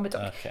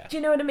 Okay. Do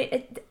you know what I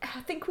mean? I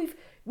think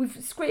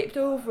we've scraped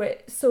over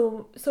it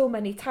so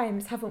many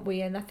times, haven't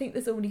we? And I think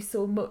there's only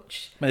so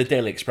much. I mean, the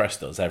Daily Express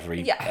does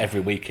every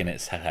week in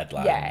its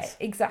headlines. Yeah,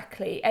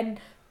 exactly. And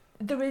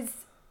there is,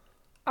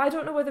 I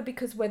don't know whether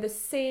because we're the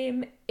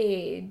same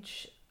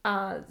age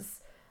as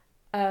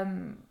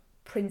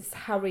Prince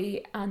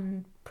Harry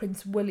and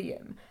Prince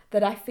William,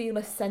 that I feel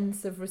a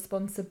sense of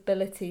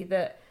responsibility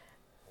that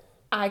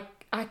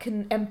I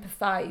can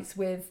empathise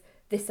with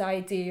this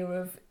idea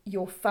of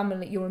your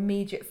family, your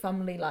immediate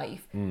family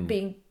life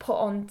being put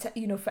on,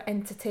 for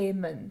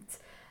entertainment.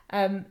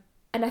 And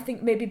I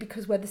think maybe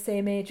because we're the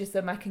same age as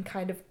them, I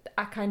kind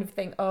of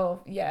think,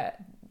 oh yeah,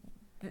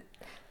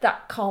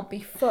 that can't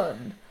be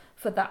fun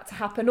for that to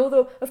happen.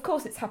 Although, of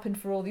course, it's happened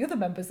for all the other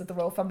members of the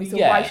royal family. So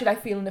why should I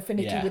feel an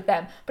affinity with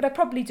them? But I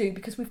probably do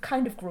because we've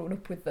kind of grown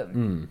up with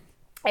them.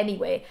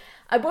 Anyway,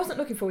 I wasn't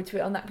looking forward to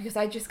it on that because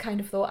I just kind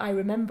of thought I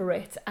remember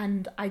it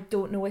and I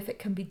don't know if it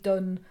can be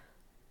done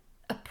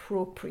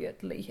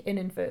appropriately, in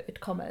inverted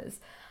commas.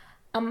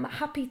 I'm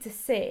happy to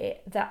say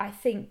that I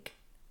think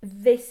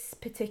this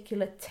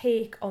particular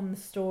take on the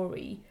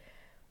story,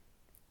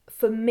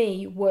 for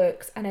me,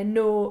 works. And I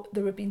know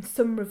there have been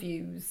some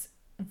reviews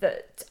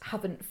that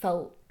haven't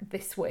felt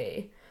this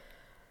way.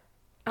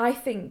 I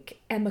think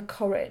Emma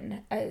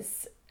Corrin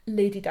as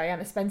Lady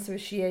Diana Spencer,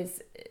 as she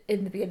is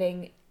in the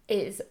beginning,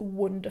 is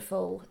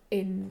wonderful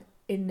in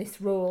this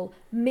role,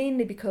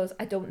 mainly because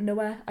I don't know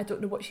her. I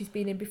don't know what she's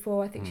been in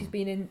before. I think she's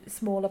been in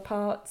smaller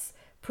parts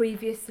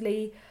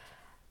previously.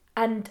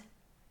 And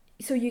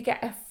so you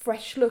get a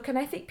fresh look. And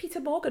I think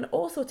Peter Morgan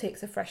also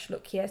takes a fresh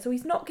look here. So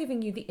he's not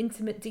giving you the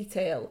intimate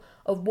detail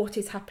of what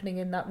is happening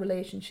in that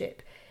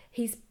relationship.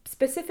 He's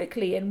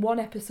specifically in one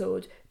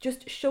episode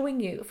just showing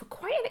you for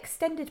quite an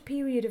extended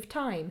period of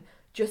time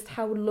just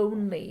how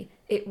lonely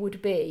it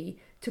would be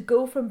to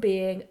go from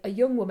being a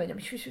young woman. I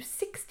mean, she was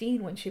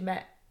 16 when she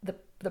met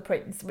the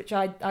prince, which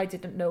I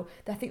didn't know.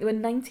 I think they were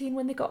 19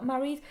 when they got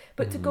married.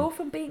 But to go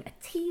from being a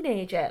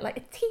teenager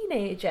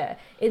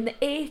in the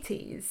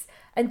 80s,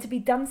 and to be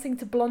dancing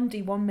to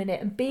Blondie one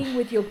minute and being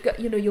with your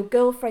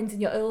girlfriends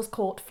in your Earl's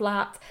Court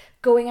flat,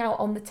 going out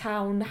on the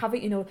town,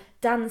 having,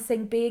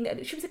 dancing,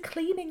 she was a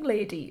cleaning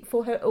lady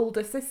for her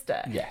older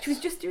sister. Yes. She was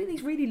just doing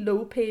these really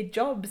low paid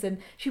jobs, and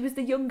she was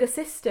the younger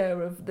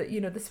sister of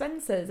the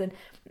Spencers, and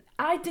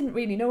I didn't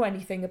really know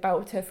anything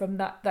about her from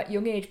that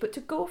young age. But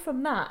to go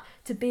from that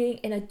to being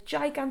in a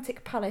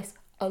gigantic palace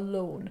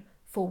alone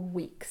for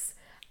weeks,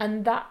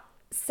 and that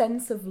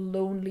sense of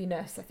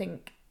loneliness, I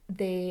think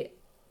they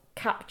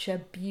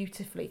capture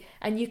beautifully.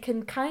 And you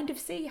can kind of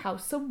see how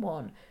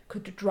someone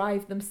could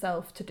drive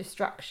themselves to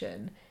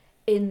distraction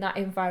in that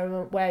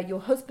environment where your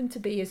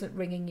husband-to-be isn't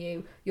ringing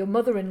you, your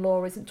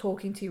mother-in-law isn't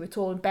talking to you at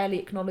all and barely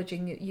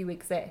acknowledging that you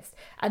exist,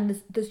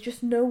 and there's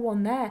just no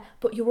one there,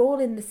 but you're all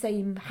in the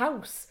same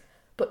house.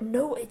 But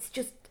no, it's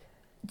just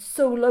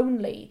so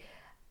lonely.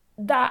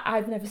 that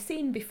I've never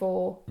seen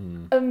before.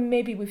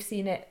 Maybe we've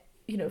seen it,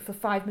 for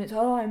 5 minutes.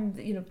 Oh,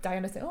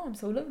 Diana saying, "Oh, I'm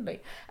so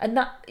lonely," and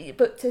that.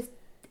 But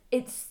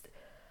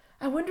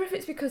I wonder if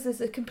it's because there's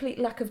a complete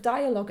lack of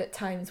dialogue at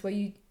times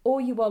where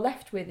all you are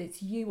left with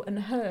is you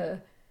and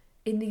her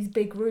in these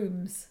big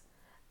rooms,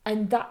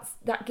 and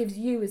that gives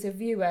you as a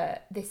viewer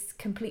this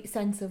complete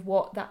sense of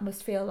what that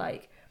must feel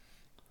like.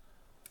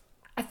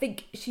 I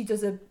think she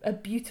does a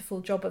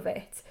beautiful job of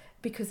it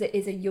because it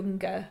is a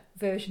younger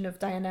version of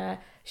Diana.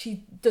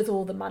 She does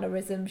all the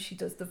mannerisms, she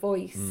does the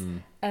voice,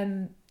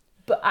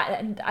 but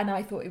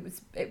I thought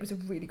it was a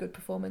really good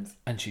performance.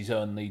 And she's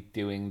only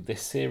doing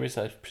this series,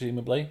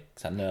 presumably,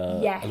 because I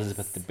know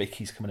Elizabeth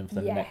Debicki's coming in for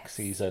the next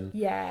season.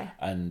 Yeah,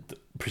 and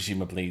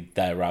presumably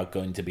there are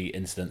going to be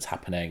incidents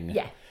happening.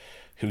 Yeah,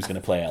 who's going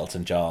to play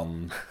Elton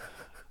John?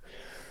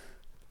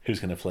 Who's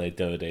going to play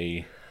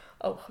Dodie?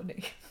 Oh,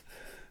 honey,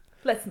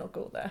 let's not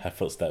go there. Her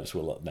footsteps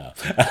will look now.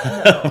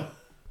 No.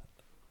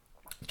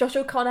 Josh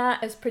O'Connor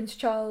as Prince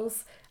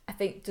Charles, I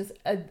think, does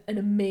an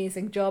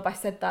amazing job. I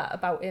said that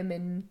about him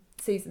in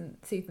season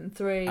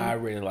 3. I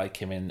really like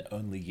him in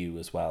Only You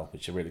as well,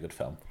 which is a really good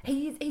film.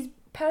 He's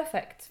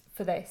perfect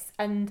for this,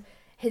 and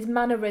his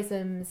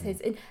mannerisms,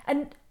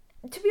 and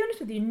to be honest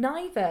with you,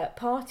 neither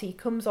party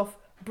comes off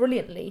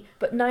brilliantly,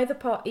 but neither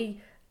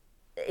party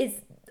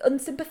is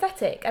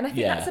unsympathetic, and I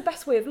think that's the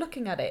best way of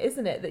looking at it,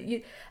 isn't it? That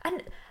you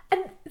and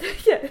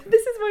yeah,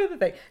 this is my other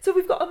thing. So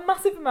we've got a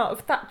massive amount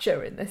of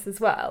Thatcher in this as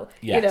well.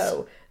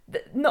 Yes.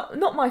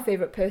 Not my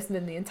favourite person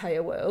in the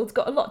entire world.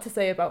 Got a lot to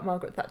say about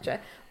Margaret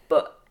Thatcher,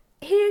 but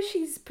here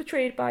she's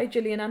portrayed by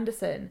Gillian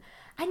Anderson,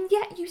 and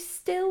yet you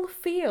still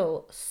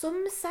feel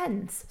some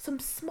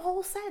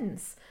small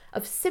sense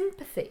of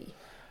sympathy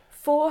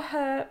for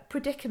her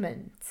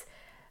predicament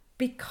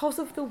because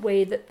of the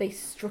way that they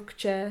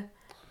structure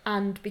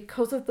and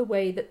because of the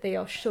way that they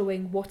are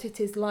showing what it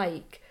is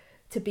like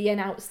to be an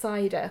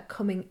outsider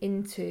coming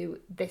into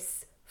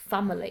this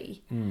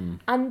family.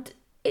 And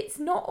it's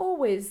not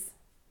always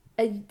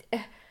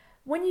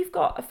when you've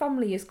got a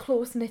family as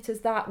close-knit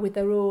as that, with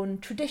their own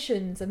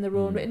traditions and their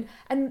own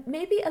and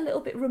maybe a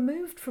little bit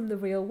removed from the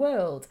real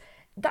world,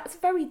 that's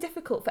very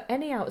difficult for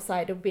any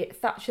outsider, be it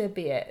Thatcher,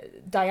 be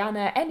it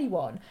Diana,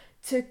 anyone,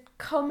 to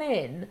come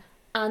in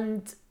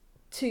and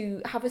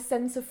to have a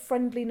sense of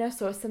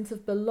friendliness or a sense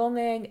of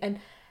belonging. And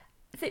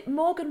I think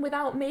Morgan,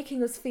 without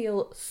making us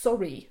feel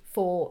sorry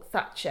for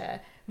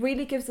Thatcher,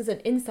 really gives us an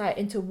insight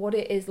into what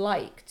it is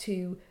like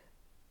to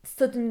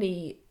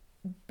suddenly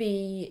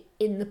be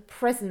in the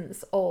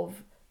presence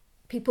of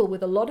people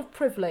with a lot of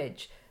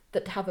privilege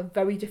that have a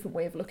very different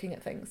way of looking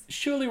at things.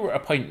 Surely we're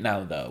at a point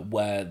now, though,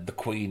 where the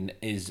Queen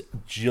is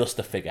just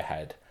a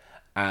figurehead,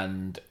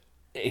 and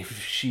if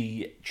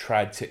she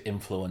tried to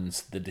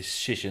influence the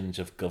decisions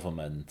of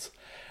government,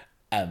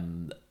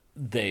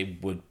 they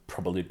would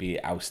probably be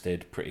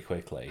ousted pretty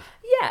quickly.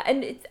 Yeah,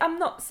 and I'm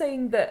not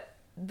saying that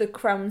the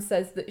Crown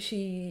says that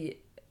she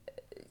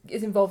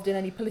is involved in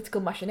any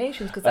political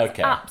machinations, because that's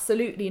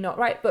absolutely not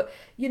right. But,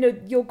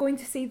 you're going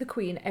to see the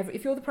Queen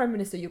if you're the Prime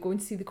Minister, you're going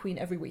to see the Queen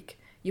every week.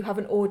 You have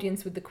an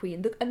audience with the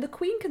Queen, and the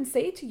Queen can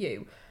say to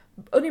you,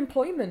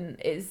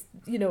 unemployment is,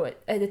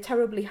 at a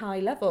terribly high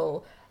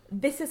level.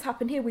 This has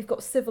happened here. We've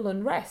got civil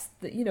unrest.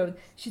 That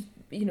she's.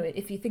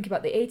 If you think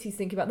about the 80s,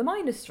 think about the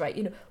miners' strike.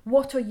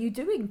 What are you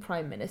doing,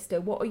 Prime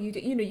Minister? What are you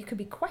doing? You can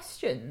be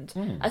questioned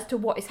as to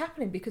what is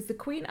happening, because the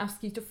Queen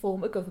asks you to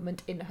form a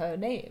government in her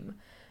name.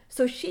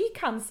 So she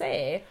can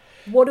say,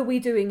 what are we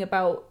doing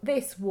about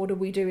this? What are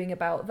we doing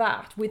about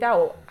that?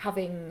 Without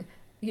having,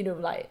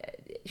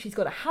 she's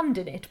got a hand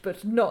in it,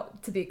 but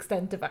not to the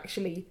extent of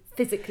actually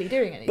physically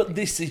doing anything. But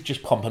this is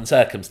just pomp and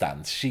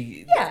circumstance.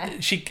 She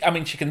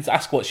can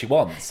ask what she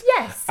wants.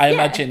 Yes. I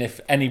imagine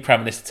if any Prime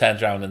Minister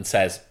turns around and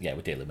says, yeah,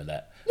 we're dealing with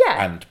it.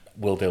 Yeah. And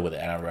we'll deal with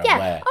it in our own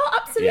way. Oh,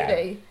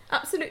 absolutely. Yeah.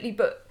 Absolutely.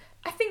 But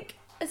I think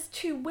as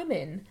two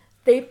women,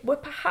 they were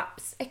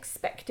perhaps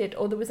expected,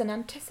 or there was an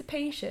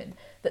anticipation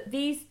that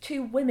these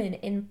two women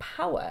in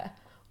power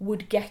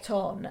would get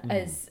on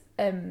as,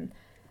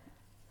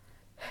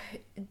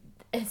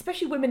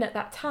 especially women at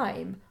that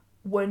time,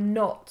 were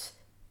not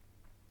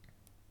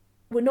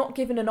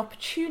given an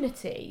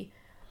opportunity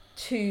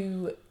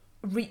to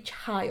reach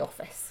high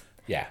office.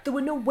 Yeah. There were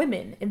no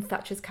women in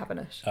Thatcher's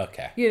cabinet.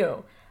 Okay.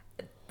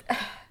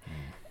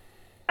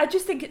 I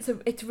just think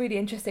it's really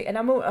interesting, and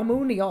I'm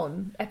only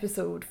on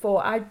episode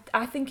 4.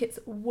 I think it's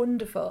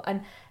wonderful,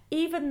 and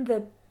even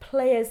the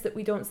players that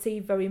we don't see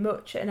very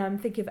much, and I'm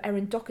thinking of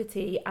Erin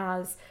Doherty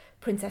as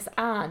Princess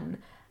Anne.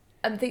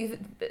 I'm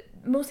thinking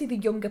mostly the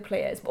younger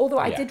players. Although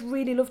I did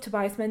really love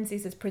Tobias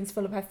Menzies as Prince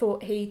Philip. I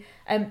thought he's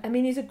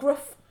a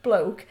gruff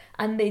bloke,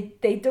 and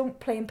they don't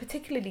play him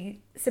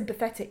particularly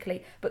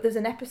sympathetically. But there's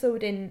an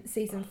episode in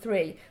season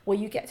 3 where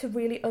you get to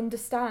really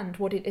understand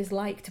what it is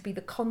like to be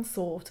the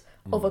consort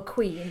of a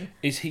queen.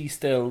 Is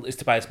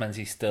Tobias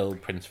Menzies still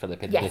Prince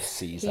Philip in this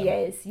season? He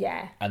is,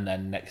 yeah. And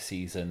then next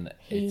season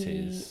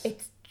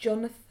it's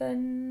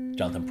Jonathan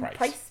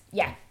Price.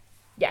 Yeah.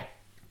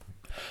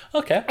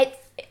 Okay.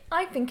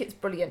 I think it's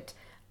brilliant.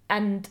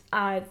 And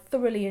I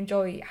thoroughly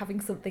enjoy having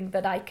something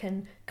that I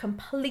can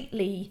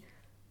completely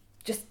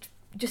just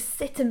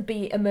sit and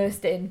be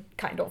immersed in,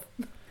 kind of.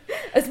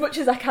 As much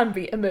as I can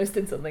be immersed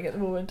in something at the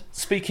moment.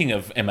 Speaking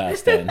of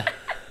immersed in,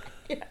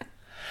 Yeah.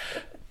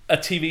 a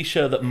TV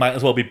show that might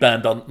as well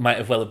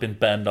have been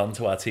burned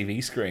onto our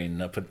TV screen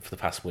for the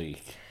past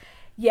week.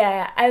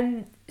 Yeah,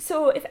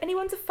 so if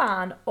anyone's a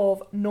fan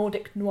of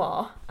Nordic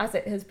noir, as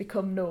it has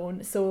become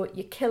known, so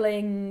The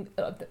Killing,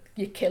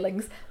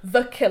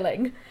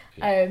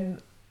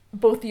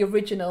 both the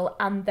original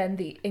and then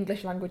the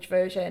English language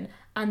version,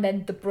 and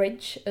then The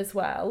Bridge as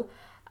well.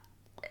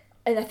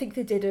 And I think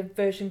they did a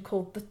version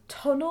called The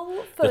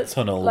Tunnel. The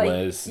Tunnel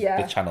was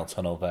the Channel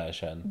Tunnel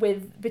version.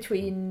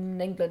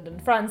 Between England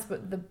and France,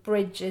 but The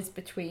Bridge is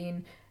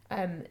between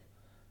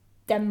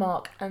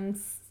Denmark and...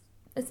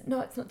 it's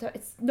not.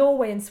 It's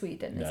Norway and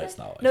Sweden. Is it's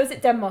not. No, is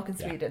it Denmark and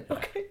Yeah. Sweden?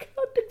 Okay,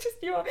 God,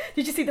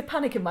 did you see the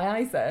panic in my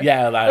eyes there?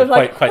 Yeah,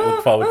 I quite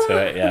look forward to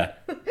it.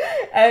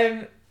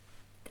 Yeah.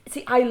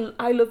 See,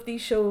 I love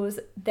these shows.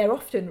 They're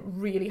often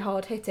really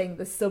hard hitting.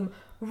 There's some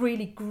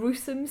really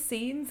gruesome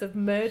scenes of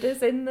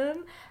murders in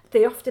them.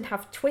 They often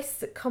have twists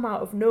that come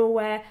out of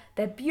nowhere.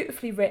 They're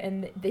beautifully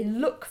written. They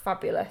look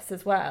fabulous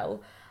as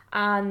well,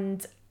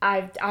 and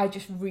I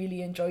just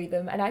really enjoy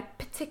them, and I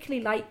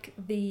particularly like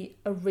the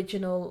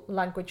original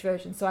language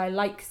version. So I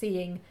like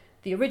seeing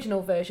the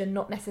original version,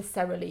 not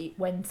necessarily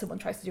when someone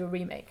tries to do a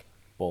remake.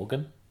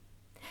 Borgen.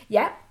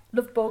 Yeah,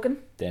 love Borgen.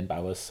 Dane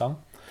Bauer's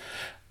song.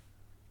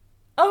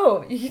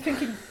 Oh, you're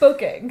thinking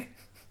bugging?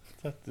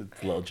 That's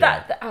a little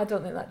joke. I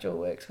don't think that joke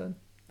works, hun.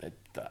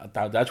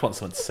 I just want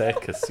someone to say,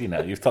 because,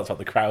 you've talked about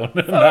The Crown.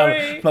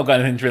 Sorry. I've not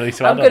got anything really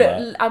to add on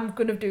that. I'm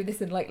gonna do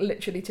this in like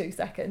literally 2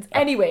 seconds.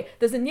 Anyway,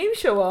 there's a new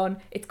show on.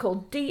 It's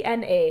called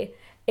DNA.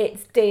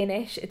 It's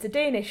Danish. It's a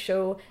Danish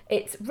show.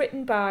 It's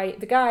written by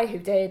the guy who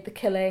did The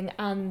Killing,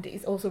 and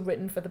it's also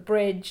written for The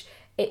Bridge.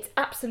 It's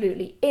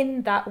absolutely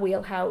in that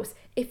wheelhouse.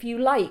 If you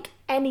like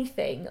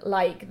anything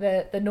like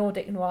the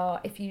Nordic noir,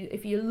 if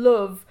you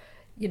love,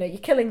 You're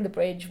Killing, The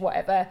Bridge,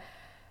 whatever,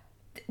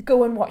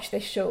 go and watch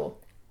this show.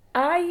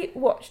 I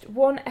watched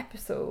one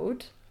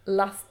episode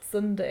last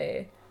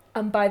Sunday,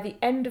 and by the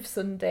end of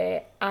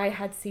Sunday, I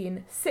had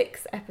seen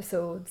 6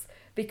 episodes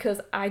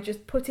because I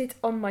just put it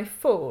on my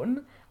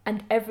phone,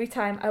 and every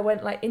time I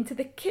went into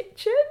the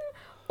kitchen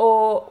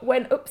or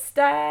went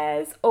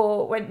upstairs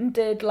or went and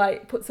did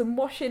put some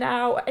washing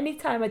out,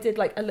 anytime I did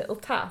a little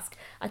task,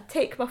 I'd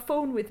take my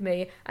phone with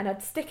me and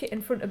I'd stick it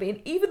in front of me,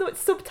 and even though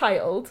it's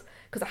subtitled,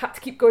 because I had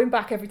to keep going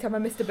back every time I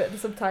missed a bit of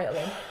the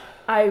subtitling,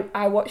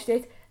 I watched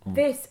it.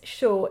 This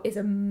show is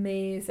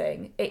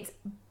amazing. It's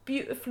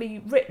beautifully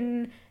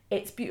written,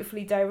 it's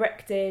beautifully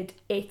directed,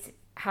 it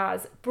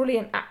has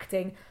brilliant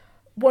acting.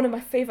 One of my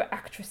favourite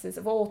actresses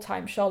of all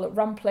time, Charlotte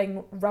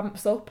Rampling,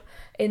 ramps up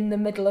in the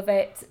middle of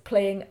it,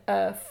 playing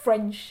a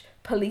French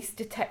police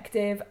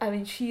detective. I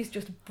mean, she's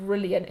just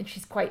brilliant, and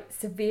she's quite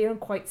severe and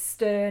quite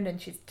stern,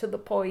 and she's to the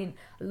point.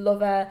 I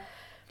love her.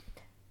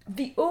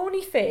 The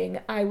only thing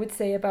I would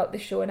say about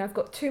this show, and I've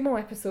got 2 more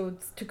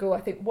episodes to go, I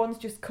think one's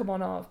just come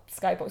on our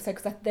Skybox side,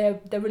 because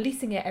they're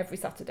releasing it every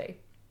Saturday.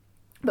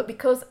 But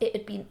because it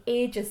had been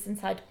ages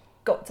since I'd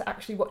got to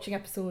actually watching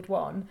episode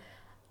 1,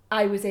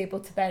 I was able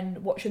to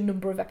then watch a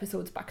number of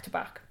episodes back to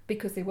back,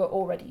 because they were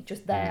already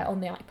just there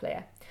on the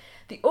iPlayer.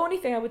 The only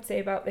thing I would say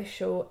about this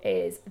show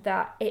is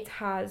that it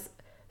has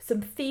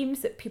some themes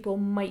that people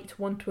might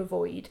want to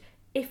avoid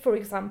if, for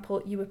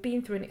example, you have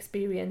been through an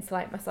experience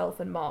like myself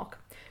and Mark.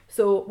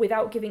 So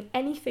without giving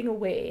anything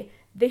away,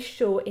 this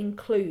show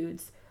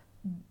includes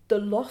the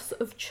loss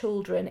of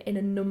children in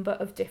a number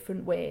of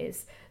different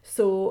ways.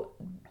 So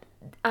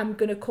I'm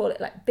going to call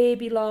it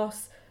baby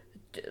loss,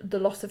 the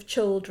loss of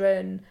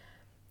children,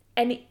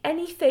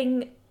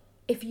 anything.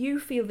 If you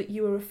feel that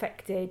you are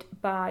affected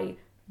by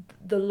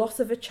the loss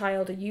of a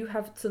child, or you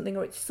have something,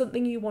 or it's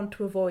something you want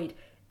to avoid,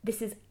 this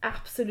is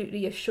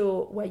absolutely a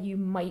show where you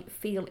might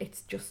feel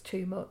it's just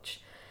too much.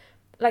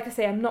 Like I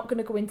say, I'm not going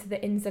to go into the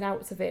ins and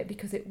outs of it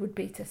because it would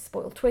be to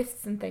spoil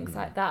twists and things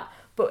like that,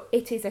 but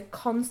it is a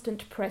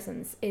constant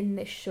presence in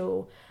this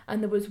show.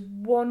 And there was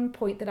one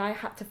point that I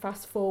had to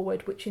fast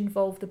forward, which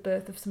involved the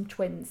birth of some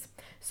twins.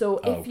 So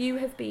if you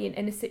have been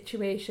in a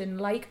situation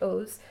like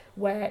us,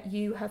 where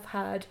you have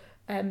had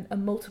a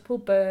multiple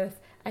birth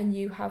and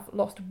you have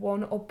lost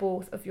one or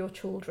both of your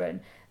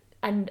children,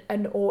 and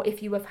or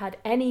if you have had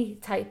any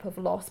type of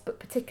loss, but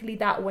particularly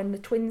that when the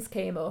twins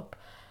came up,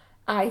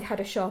 I had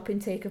a sharp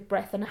intake of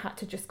breath and I had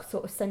to just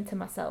sort of centre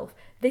myself.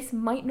 This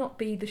might not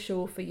be the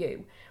show for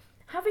you.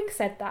 Having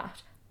said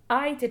that,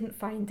 I didn't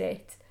find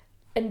it,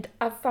 and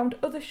I've found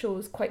other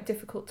shows quite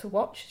difficult to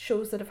watch,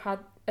 shows that have had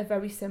a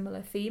very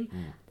similar theme.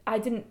 I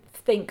didn't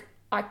think,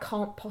 I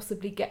can't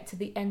possibly get to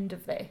the end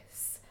of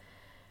this.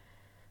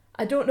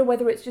 I don't know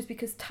whether it's just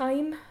because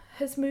time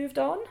has moved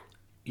on.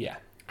 Yeah.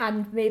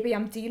 And maybe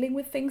I'm dealing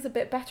with things a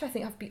bit better. I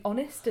think I have to be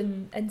honest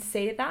and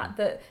say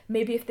that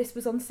maybe if this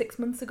was on 6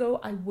 months ago,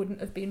 I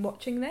wouldn't have been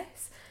watching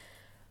this.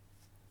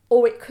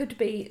 Or it could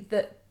be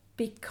that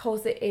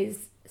because it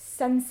is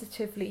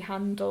sensitively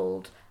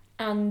handled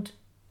and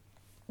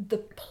the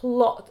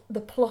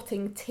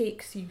plotting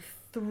takes you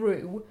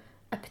through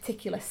a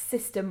particular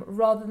system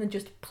rather than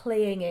just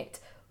playing it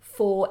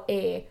for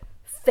a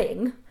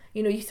thing.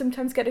 You know, you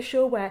sometimes get a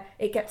show where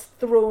it gets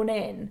thrown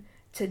in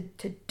to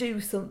do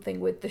something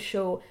with the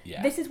show.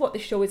 Yeah. This is what the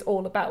show is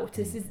all about.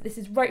 This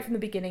is right from the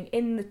beginning.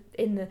 In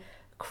the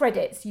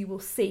credits, you will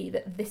see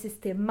that this is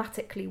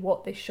thematically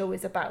what this show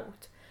is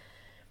about.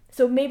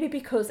 So maybe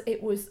because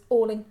it was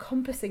all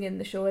encompassing in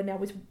the show, and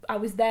I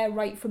was there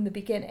right from the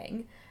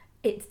beginning,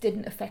 it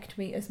didn't affect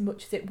me as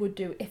much as it would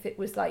do if it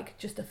was like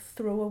just a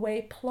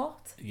throwaway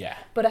plot. Yeah.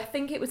 But I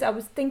think I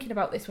was thinking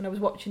about this when I was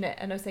watching it,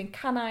 and I was saying,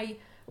 can I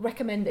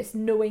recommend this,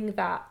 knowing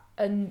that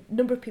a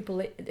number of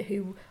people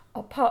who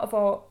are part of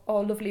our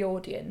lovely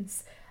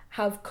audience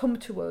have come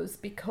to us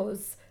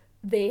because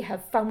they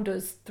have found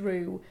us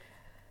through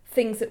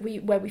things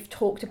where we've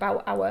talked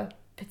about our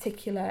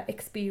particular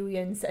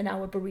experience and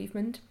our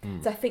bereavement.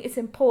 So I think it's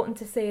important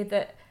to say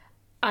that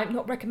I'm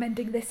not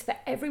recommending this for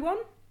everyone.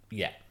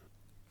 Yeah.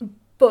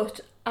 But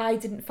I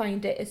didn't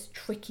find it as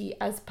tricky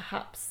as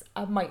perhaps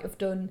I might have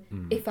done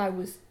if I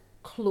was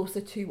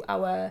closer to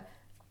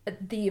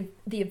the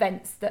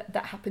events that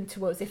happened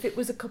to us. If it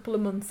was a couple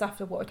of months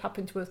after what had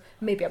happened to us,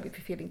 maybe I would be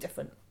feeling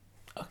different.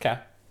 Okay.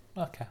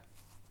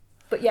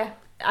 But yeah,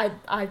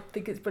 I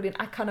think it's brilliant.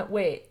 I cannot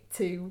wait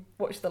to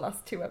watch the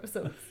last 2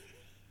 episodes.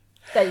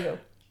 There you go.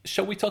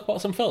 Shall we talk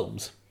about some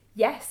films?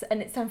 Yes,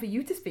 and it's time for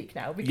you to speak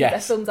now because Yes.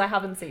 they're films I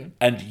haven't seen.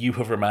 And you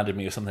have reminded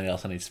me of something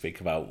else I need to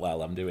speak about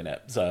while I'm doing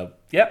it. So,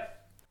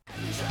 yep.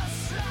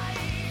 Just like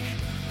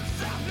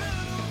the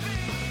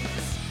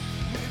movies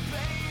we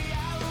play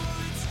out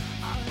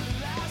on the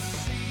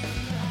last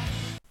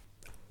scene.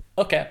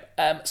 Okay,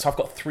 so I've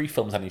got 3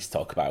 films I need to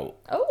talk about.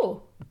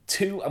 Oh,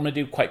 2 I'm going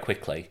to do quite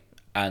quickly,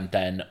 and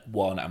then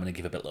 1 I'm going to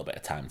give a little bit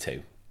of time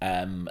to.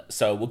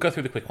 So we'll go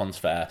through the quick ones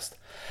first.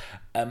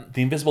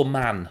 The Invisible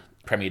Man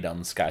premiered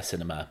on Sky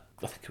Cinema.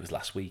 I think it was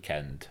last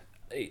weekend.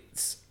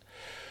 It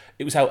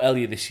was out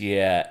earlier this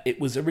year. It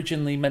was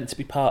originally meant to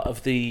be part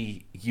of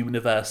the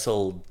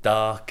Universal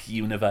Dark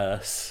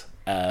Universe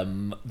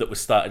that was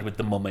started with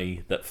The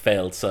Mummy that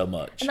failed so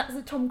much. and that's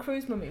the Tom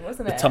Cruise Mummy,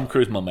 wasn't it? The Tom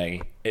Cruise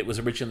Mummy. It was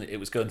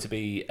going to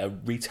be a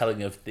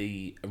retelling of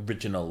the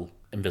original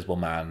Invisible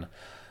Man,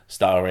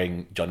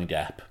 starring Johnny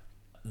Depp.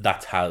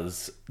 That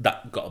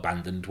got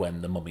abandoned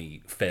when The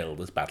Mummy failed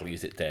as badly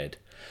as it did.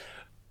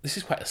 This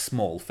is quite a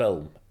small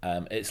film.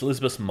 It's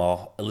Elizabeth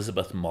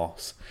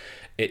Moss.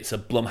 It's a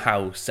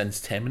Blumhouse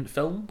entertainment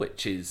film,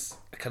 which is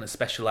kind of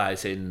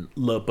specialise in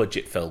low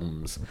budget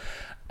films.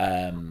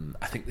 I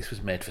think this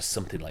was made for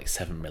something like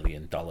 $7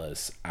 million,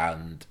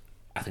 and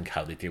I think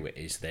how they do it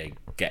is they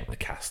get the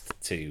cast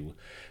to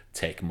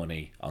take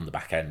money on the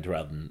back end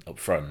rather than up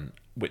front,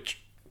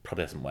 which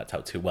probably hasn't worked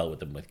out too well with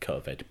them with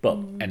COVID. But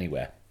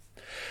anyway,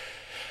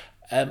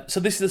 so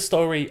this is a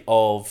story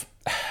of,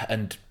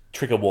 and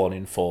trigger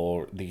warning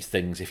for these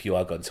things if you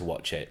are going to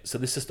watch it. So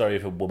this is a story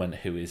of a woman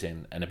who is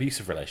in an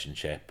abusive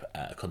relationship,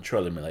 a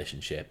controlling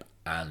relationship,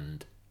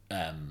 and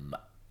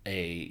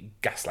a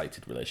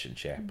gaslighted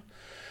relationship.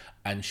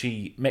 And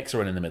she makes a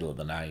run in the middle of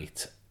the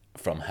night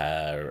from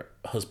her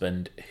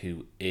husband,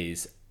 who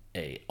is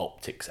a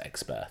optics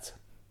expert.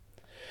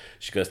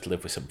 She goes to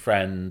live with some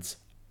friends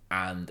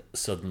and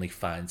suddenly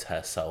finds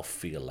herself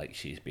feel like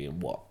she's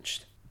being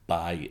watched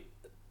by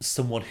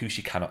someone who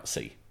she cannot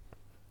see.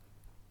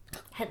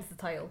 Hence the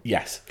title.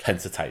 Yes,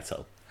 hence the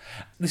title.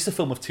 This is a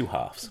film of 2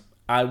 halves.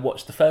 I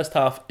watched the first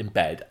half in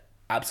bed,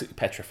 absolutely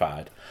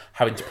petrified,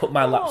 having to put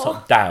my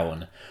laptop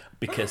down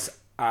because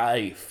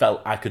I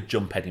felt I could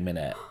jump any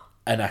minute.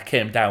 And I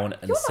came down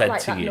and You're not said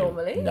like to that you,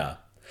 normally. no.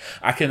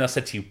 I came down and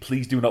said to you,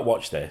 please do not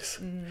watch this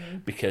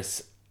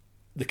because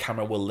the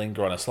camera will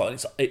linger on a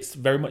slot. It's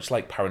very much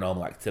like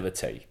Paranormal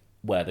Activity,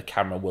 where the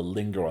camera will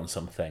linger on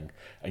something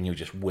and you're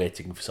just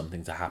waiting for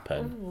something to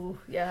happen. Ooh,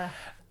 yeah.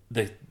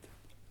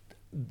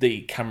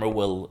 The camera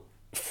will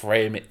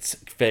frame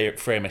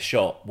a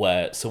shot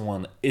where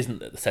someone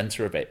isn't at the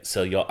center of it,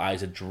 so your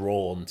eyes are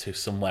drawn to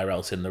somewhere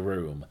else in the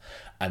room,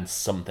 and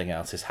something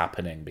else is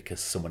happening because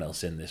someone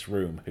else in this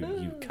room who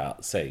you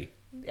can't see.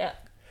 Yeah.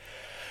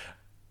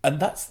 And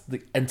that's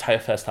the entire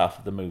first half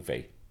of the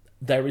movie.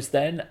 There is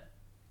then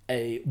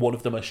one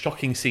of the most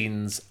shocking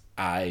scenes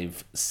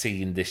I've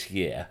seen this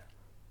year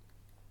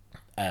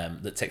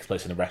that takes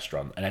place in a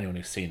restaurant, and anyone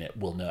who's seen it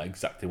will know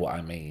exactly what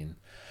I mean.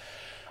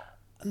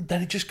 And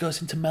then it just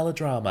goes into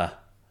melodrama.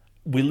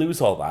 We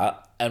lose all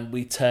that, and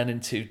we turn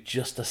into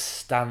just a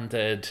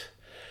standard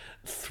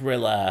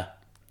thriller.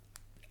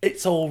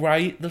 It's all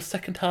right, the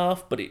second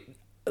half, but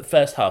the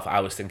first half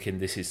I was thinking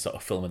this is sort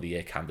of film of the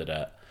year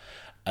candidate,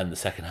 and the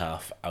second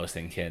half I was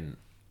thinking,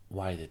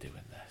 why are they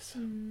doing this?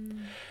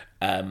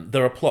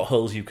 There are plot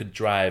holes you could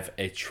drive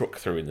a truck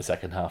through in the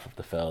second half of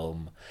the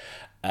film.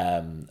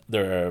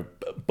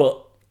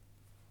 But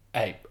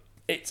hey,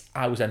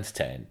 I was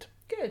entertained.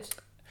 Good.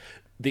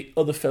 The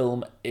other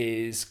film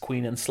is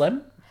Queen and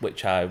Slim,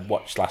 which I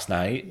watched last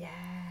night.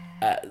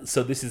 Yeah.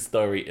 So this is the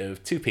story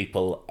of 2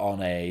 people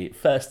on a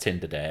first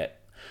Tinder date.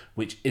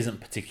 which isn't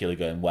particularly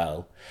going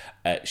well.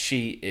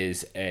 She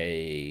is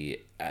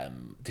a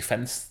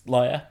defense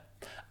lawyer,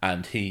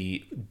 and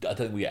I don't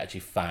think we actually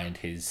find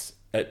his.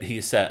 He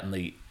is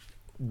certainly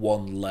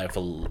one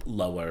level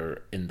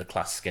lower in the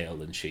class scale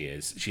than she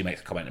is. She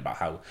makes a comment about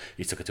how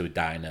he took her to a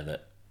diner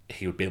that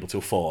he would be able to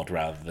afford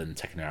rather than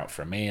taking her out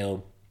for a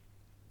meal.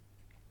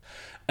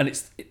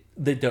 And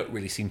they don't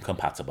really seem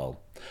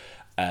compatible.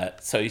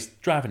 So he's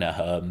driving her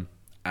home,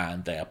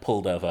 and they are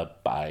pulled over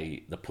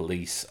by the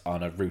police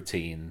on a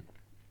routine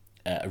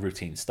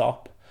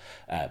stop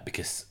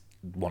because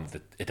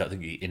I don't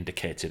think he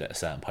indicated at a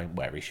certain point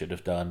where he should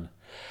have done.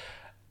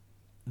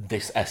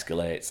 This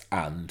escalates,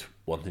 and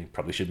one thing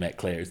probably should make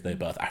clear is they're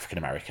both African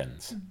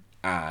Americans,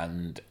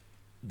 and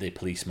the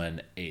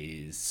policeman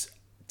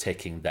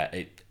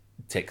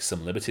takes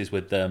some liberties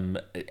with them.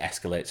 It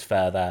escalates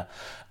further,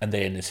 and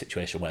they're in a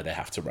situation where they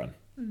have to run.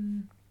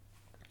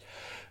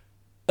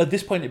 At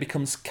this point, it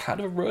becomes kind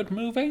of a road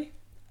movie.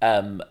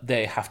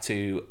 They have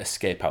to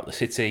escape out the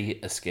city,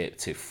 escape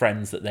to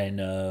friends that they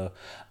know,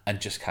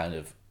 and just kind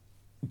of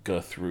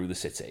go through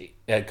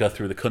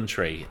the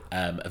country,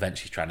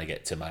 eventually trying to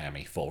get to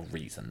Miami for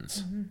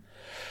reasons.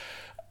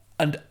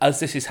 And as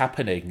this is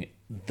happening,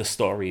 the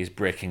story is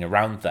breaking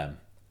around them.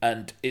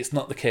 And it's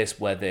not the case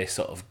where they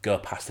sort of go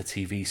past the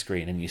TV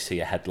screen and you see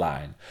a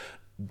headline.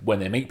 When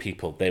they meet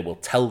people, they will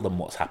tell them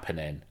what's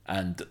happening,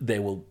 and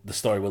the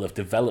story will have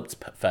developed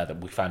further.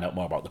 We find out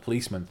more about the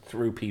policeman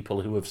through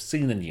people who have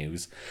seen the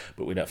news,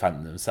 but we don't find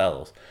them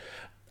themselves.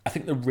 I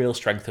think the real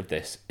strength of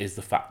this is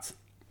the fact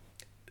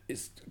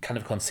it's kind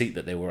of conceit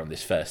that they were on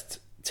this first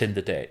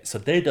Tinder date, so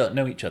they don't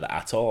know each other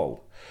at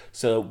all.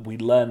 So we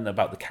learn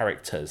about the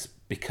characters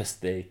because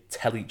they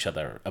tell each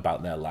other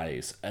about their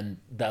lives, and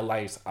their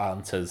lives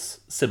aren't as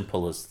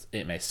simple as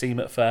it may seem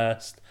at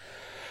first.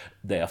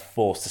 They are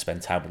forced to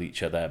spend time with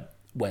each other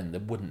when they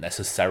wouldn't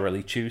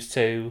necessarily choose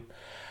to.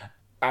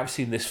 I've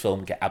seen this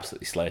film get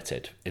absolutely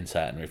slated in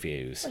certain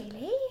reviews.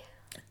 Really?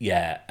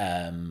 Yeah.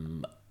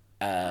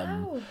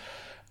 Wow.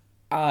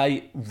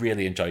 I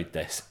really enjoyed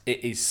this.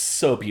 It is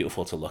so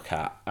beautiful to look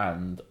at,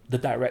 and the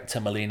director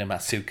Melina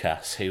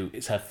Matsoukas, who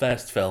it's her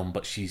first film,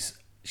 but she's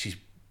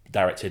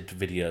directed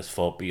videos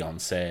for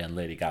Beyonce and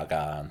Lady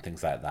Gaga and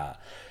things like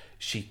that.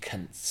 She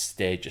can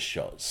stage a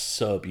shot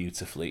so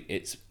beautifully.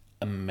 It's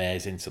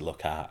amazing to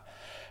look at.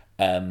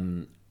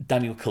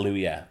 Daniel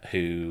Kaluuya,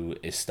 who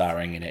is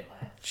starring in it,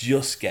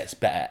 just gets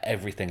better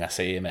everything I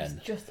see him in.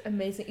 It's just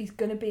amazing. He's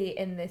going to be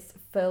in this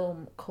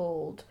film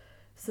called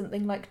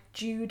something like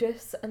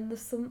Judas and the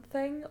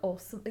something, or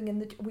something in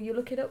the... Will you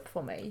look it up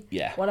for me?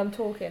 Yeah. While I'm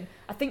talking.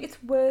 I think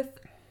it's worth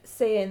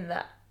saying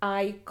that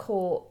I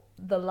caught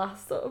the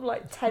last sort of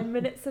like 10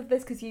 minutes of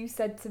this, because you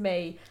said to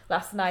me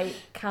last night,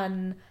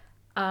 can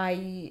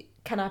I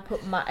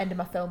put my end of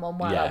my film on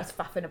while I was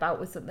faffing about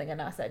with something?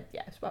 And I said,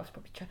 yes. Well, I was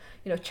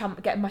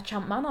probably getting my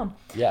champ man on.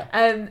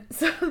 Yeah.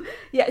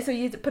 So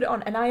you put it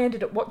on, and I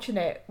ended up watching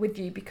it with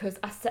you because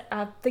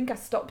I think I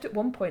stopped at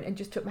one point and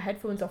just took my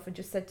headphones off and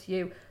just said to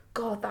you,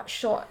 God, that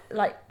shot,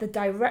 like the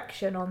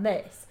direction on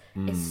this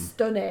is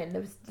stunning. There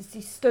was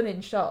these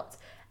stunning shots,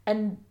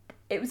 and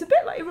it was a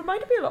bit like, it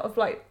reminded me a lot of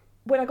like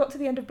when I got to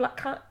the end of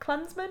Black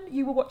Klansman.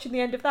 You were watching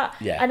the end of that,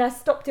 and I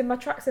stopped in my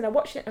tracks and I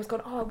watched it. And I was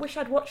going, oh, I wish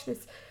I'd watched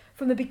this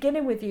from the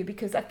beginning with you,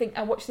 because I think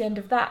I watched the end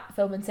of that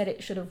film and said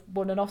it should have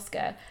won an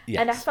Oscar.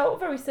 Yes. And I felt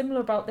very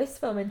similar about this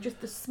film, and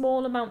just the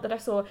small amount that I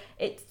saw.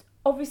 It's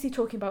obviously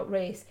talking about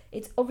race.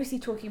 It's obviously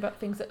talking about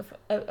things that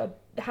are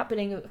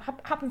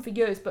happened for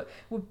years, but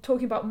we're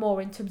talking about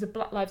more in terms of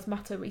Black Lives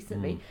Matter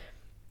recently.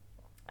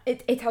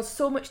 It has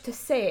so much to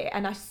say,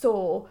 and I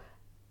saw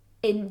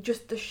in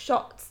just the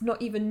shots,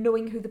 not even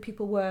knowing who the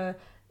people were,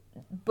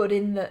 but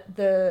in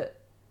the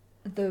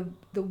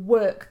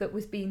work that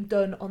was being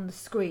done on the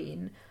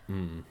screen,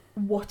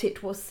 what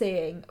it was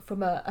saying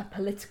from a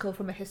political,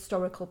 from a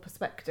historical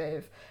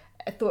perspective.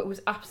 I thought it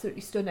was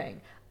absolutely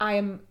stunning. I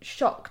am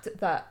shocked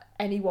that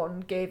anyone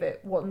gave it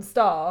 1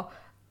 star.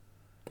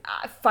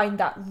 I find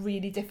that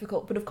really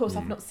difficult, but of course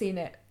I've not seen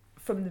it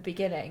from the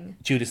beginning.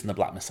 Judas and the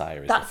Black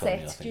Messiah is That's the film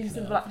it, you're thinking Judas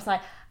and the of. Black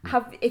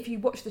Messiah. If you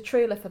watch the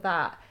trailer for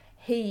that,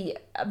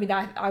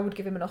 I would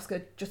give him an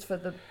Oscar just for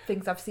the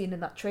things I've seen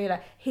in that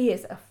trailer. He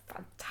is a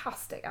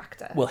fantastic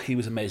actor. Well, he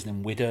was amazing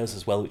in Widows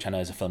as well, which I know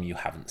is a film you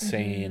haven't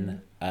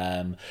seen.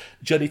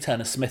 Jodie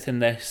Turner-Smith in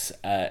this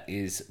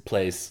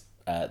plays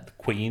the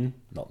Queen,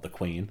 not the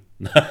Queen.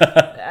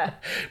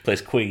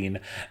 Plays Queen.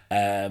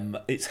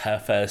 It's her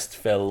first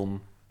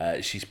film.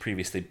 She's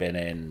previously been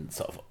in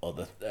sort of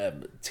other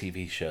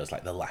TV shows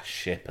like The Last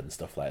Ship and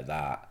stuff like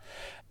that.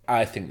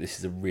 I think this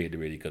is a really,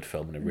 really good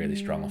film and a really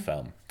strong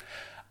film.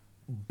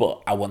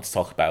 But I want to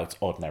talk about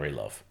Ordinary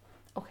Love.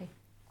 Okay.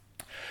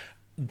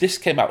 This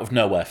came out of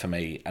nowhere for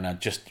me, and I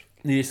just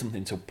needed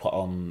something to put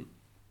on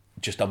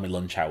just on my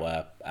lunch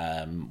hour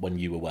when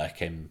you were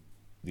working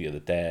the other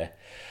day.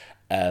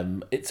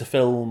 It's a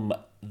film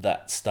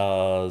that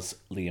stars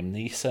Liam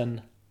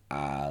Neeson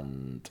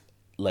and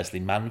Leslie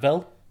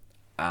Manville,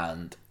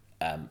 and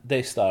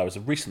they star as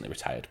a recently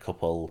retired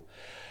couple.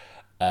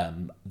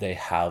 They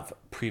have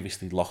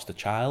previously lost a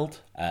child.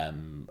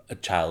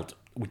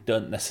 We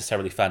don't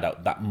necessarily find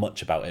out that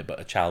much about it, but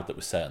a child that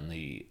was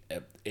certainly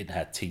in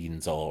her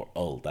teens or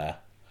older.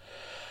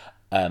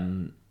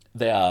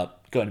 They are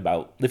going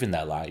about living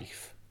their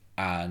life,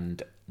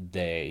 and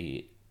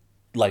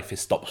life is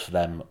stopped for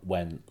them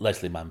when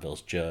Leslie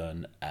Manville's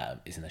Joan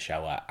is in the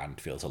shower and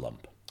feels a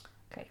lump.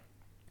 Okay.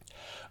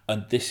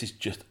 And this is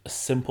just a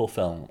simple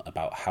film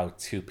about how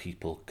two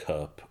people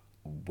cope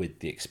with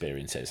the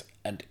experiences.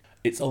 And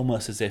it's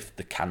almost as if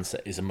the cancer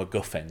is a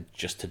MacGuffin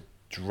just to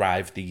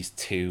drive these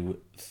two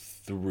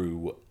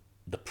through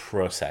the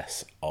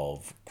process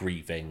of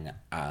grieving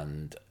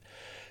and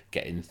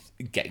getting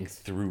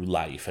through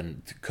life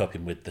and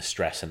coping with the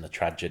stress and the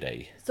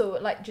tragedy. So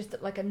just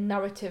like a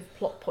narrative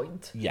plot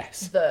point.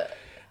 Yes. That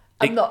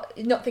I'm not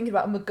thinking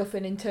about a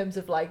MacGuffin in terms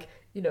of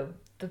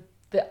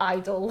the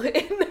idol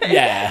in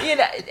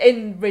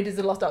Raiders of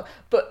the Lost Ark,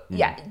 but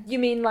you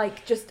mean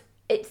just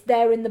it's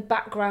there in the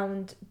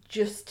background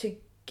just to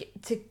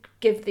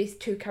give these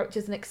two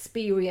characters an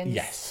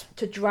experience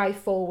to drive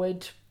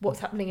forward what's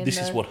happening in this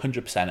is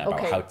 100% about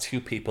Okay. how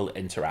two people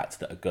interact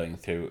that are going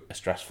through a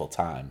stressful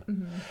time.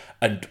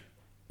 And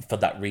for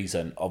that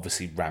reason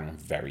obviously rang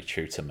very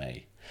true to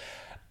me.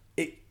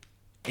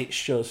 It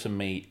shows for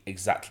me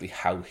exactly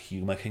how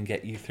humour can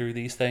get you through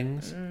these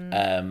things.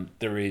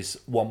 There is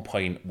one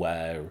point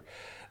where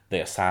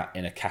they are sat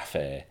in a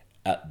cafe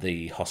at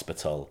the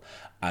hospital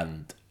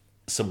and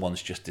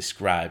someone's just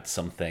described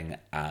something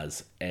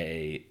as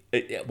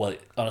on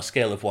a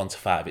scale of 1 to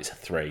 5, it's a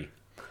 3.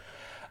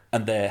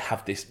 And they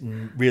have this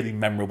really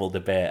memorable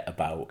debate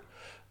about,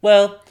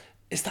 well,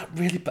 is that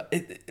really bad?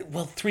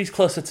 3's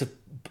closer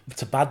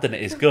to bad than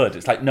it is good.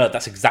 It's like, no,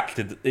 that's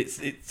exactly,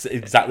 it's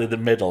exactly the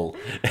middle.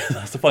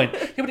 That's the point.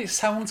 Yeah, but it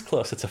sounds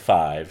closer to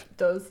 5. It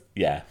does.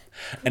 Yeah.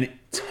 And it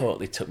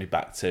totally took me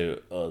back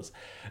to us,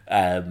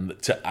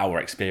 to our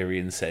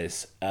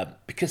experiences,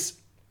 because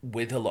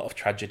with a lot of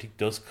tragedy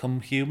does come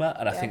humour,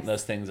 and I think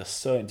those things are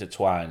so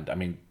intertwined. I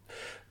mean,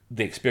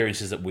 the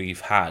experiences that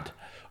we've had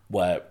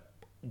where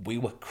we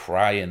were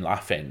crying,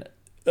 laughing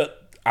at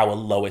our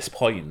lowest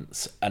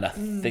points, and I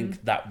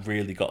think that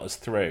really got us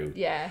through.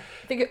 Yeah,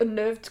 I think it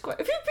unnerved quite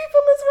a few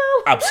people as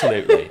well.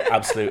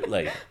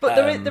 Absolutely. But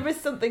there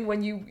is something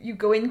when you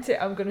go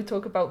into, I'm going to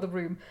talk about The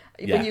Room,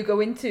 when you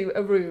go into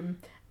a room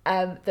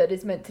that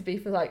is meant to be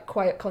for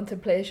quiet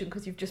contemplation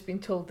because you've just been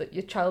told that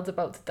your child's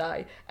about to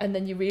die, and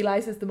then you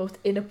realise there's the most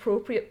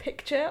inappropriate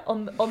picture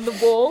on the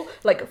wall,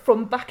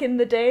 from back in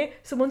the day.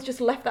 Someone's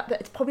just left that,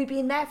 it's probably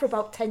been there for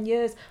about 10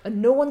 years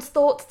and no one's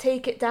thought to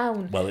take it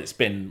down. Well, it's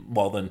been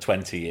more than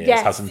 20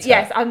 years, hasn't it?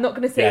 Yes, I'm not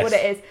going to say what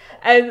it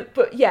is.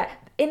 But yeah,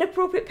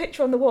 inappropriate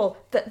picture on the wall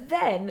that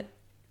then,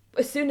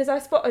 as soon as I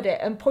spotted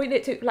it and pointed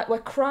it to, we're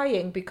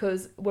crying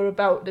because we're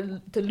about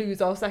to lose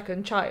our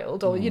second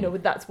child, or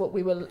that's what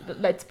we were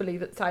led to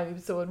believe at the time. He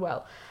was so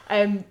unwell.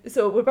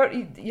 So we're about,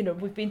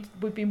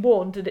 we've been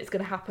warned that it's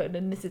going to happen,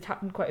 and this has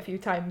happened quite a few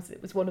times.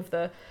 It was one of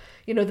the,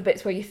 the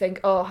bits where you think,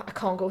 oh, I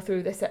can't go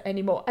through this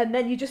anymore, and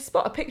then you just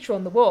spot a picture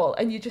on the wall,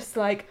 and you're just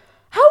like,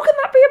 how can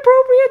that be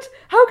appropriate?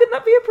 How can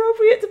that be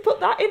appropriate to put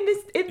that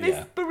in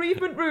this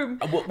bereavement room?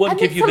 I won't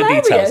give you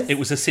hilarious. the details. It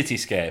was a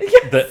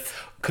cityscape that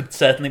could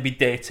certainly be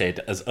dated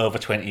as over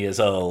 20 years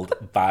old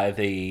by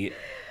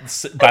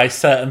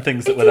certain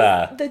things that were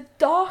there. The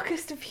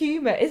darkest of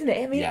humour, isn't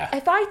it? I mean,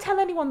 if I tell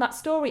anyone that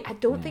story, I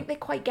don't think they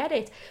quite get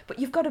it. But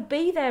you've got to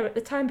be there at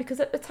the time, because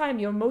at the time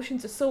your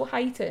emotions are so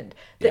heightened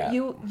that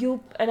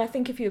you'll. And I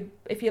think if you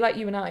like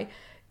you and I,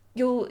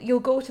 you'll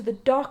go to the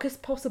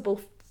darkest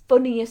possible,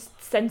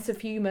 funniest sense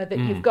of humour that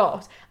you've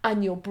got,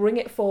 and you'll bring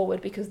it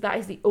forward, because that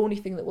is the only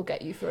thing that will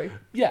get you through.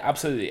 Yeah,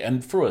 absolutely.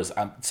 And for us,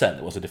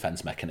 certainly was a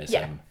defence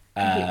mechanism.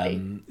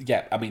 Completely.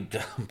 I mean,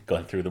 I'm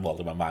going through them all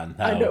in my mind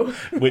now, I know.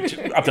 which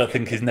I don't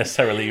think is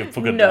necessarily a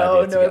good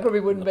No, idea. it probably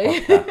wouldn't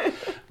be.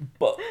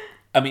 But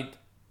I mean,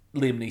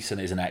 Liam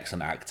Neeson is an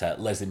excellent actor.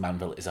 Leslie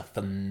Manville is a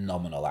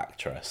phenomenal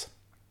actress.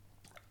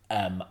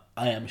 I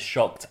am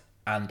shocked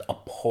and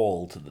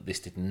appalled that this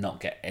did not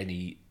get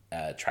any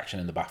traction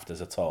in the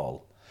BAFTAs at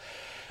all.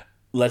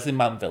 Leslie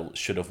Manville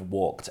should have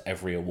walked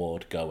every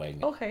award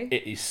going. Okay.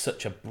 It is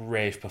such a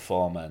brave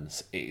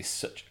performance. It is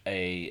such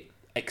a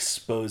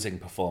exposing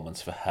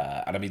performance for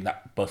her, and I mean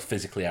that both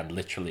physically and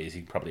literally, as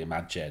you can probably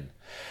imagine.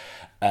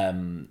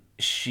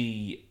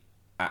 She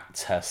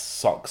acts her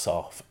socks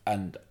off,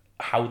 and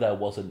how there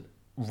wasn't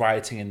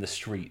rioting in the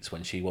streets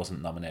when she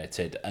wasn't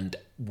nominated and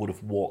would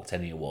have walked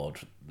any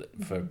award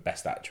for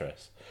Best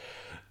Actress.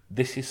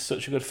 This is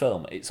such a good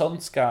film. It's on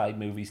Sky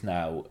Movies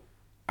now.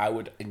 I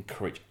would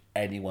encourage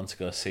anyone to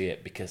go see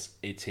it, because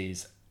it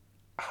is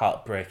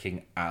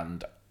heartbreaking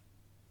and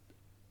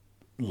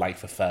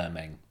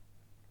life-affirming.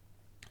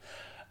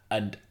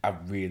 And I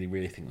really,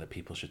 really think that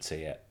people should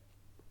see it.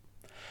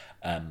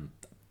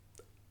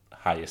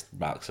 Highest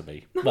marks for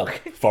me. Well,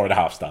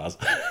 4.5 stars.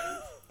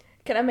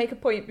 Can I make a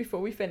point before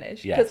we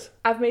finish? Yes. Because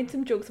I've made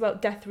some jokes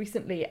about death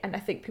recently, and I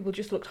think people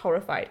just looked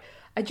horrified.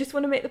 I just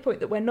want to make the point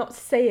that we're not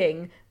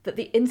saying that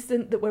the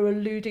incident that we're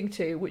alluding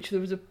to, which there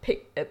was a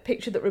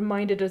picture that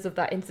reminded us of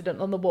that incident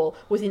on the wall,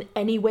 was in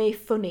any way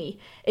funny.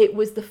 It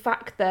was the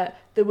fact that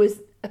there was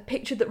a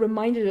picture that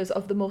reminded us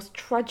of the most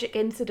tragic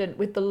incident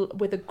with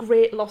a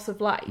great loss of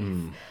life.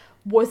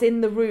 Was in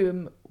the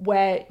room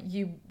where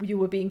you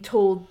were being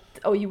told,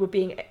 or you were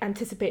being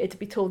anticipated to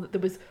be told, that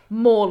there was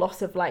more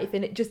loss of life,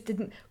 and it just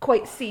didn't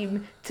quite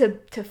seem to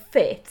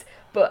fit.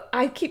 But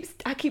I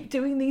keep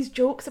doing these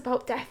jokes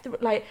about death.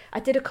 Like,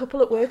 I did a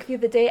couple at work the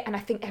other day, and I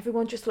think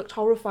everyone just looked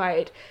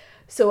horrified.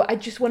 So I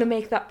just want to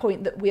make that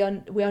point that we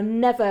are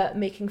never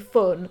making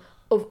fun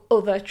of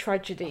other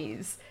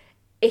tragedies.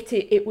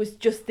 It was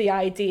just the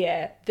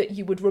idea that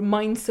you would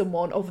remind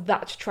someone of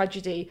that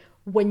tragedy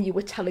when you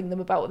were telling them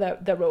about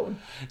their own.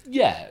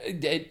 Yeah,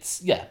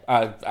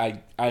 I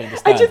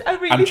understand.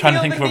 I'm trying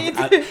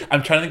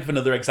to think of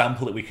another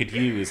example that we could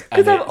use.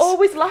 Because I'm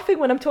always laughing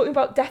when I'm talking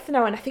about death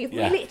now, and I think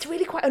Yeah. it's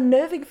really quite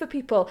unnerving for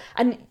people.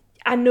 And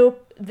I know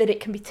that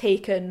it can be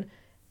taken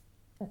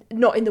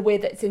not in the way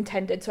that it's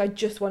intended, so I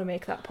just want to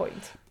make that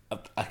point.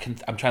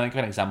 I'm trying to think of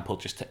an example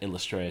just to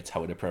illustrate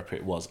how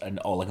inappropriate it was, and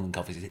all I can think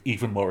of is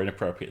even more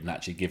inappropriate than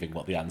actually giving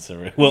what the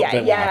answer is.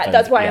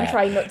 That's why I'm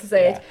trying not to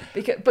say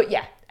it. But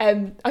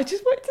I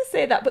just wanted to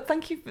say that. But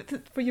thank you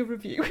for your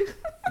review.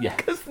 Yeah.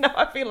 Because now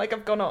I feel like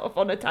I've gone off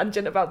on a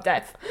tangent about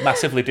death.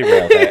 Massively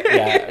derailed it.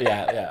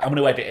 Yeah. I'm going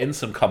to edit in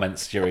some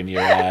comments during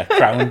your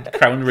crown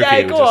review.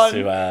 Yeah, go on.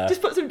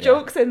 Just put some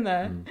jokes in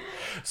there.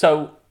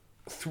 So,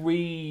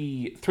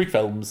 three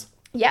films.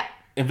 Yeah.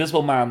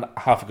 Invisible Man,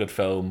 half a good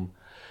film.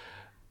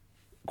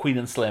 Queen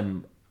and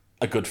Slim,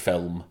 a good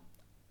film.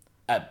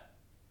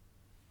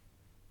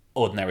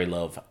 Ordinary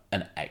Love,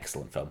 an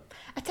excellent film.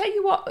 I tell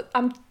you what,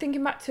 I'm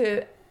thinking back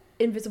to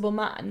Invisible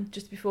Man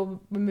just before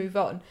we move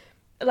on.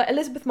 Like,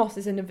 Elizabeth Moss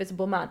is an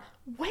Invisible Man.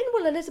 When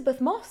will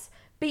Elizabeth Moss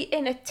be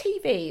in a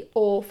TV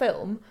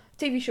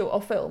show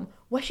or film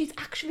where she's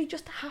actually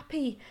just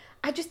happy?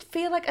 I just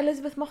feel like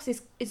Elizabeth Moss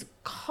is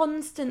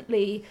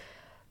constantly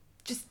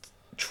just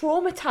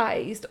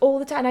traumatized all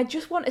the time. I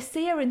just want to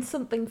see her in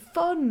something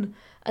fun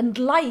and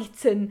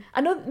light, and I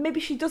know maybe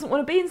she doesn't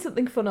want to be in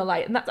something fun or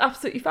light, and that's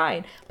absolutely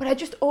fine, but I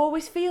just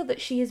always feel that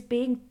she is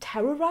being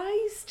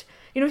terrorized.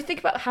 You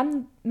think about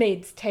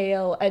Handmaid's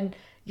Tale, and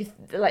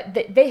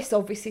this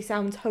obviously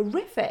sounds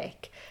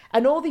horrific,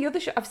 and all the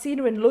other I've seen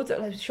her in loads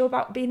of show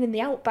about being in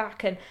the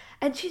outback,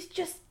 and she's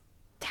just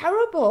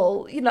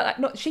terrible.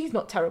 She's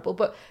not terrible,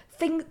 but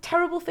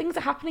terrible things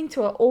are happening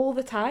to her all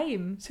the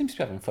time. Seems to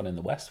be having fun in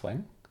the West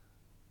Wing.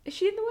 Is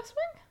she in the West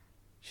Wing?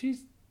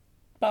 She's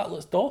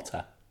Bartlett's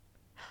daughter.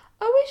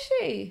 Oh, is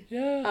she?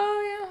 Yeah.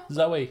 Oh, yeah.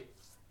 Zoe.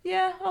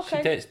 Yeah, okay.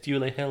 She dates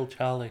Julie Hill,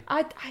 Charlie.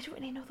 I don't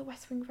really know the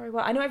West Wing very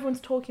well. I know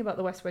everyone's talking about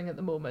the West Wing at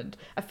the moment.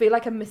 I feel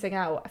like I'm missing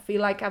out. I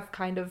feel like I've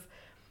kind of...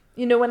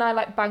 when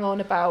I bang on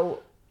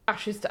about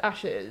Ashes to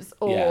Ashes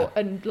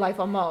and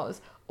Life on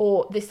Mars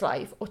or This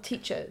Life or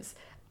Teachers,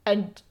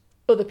 and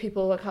other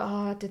people are like,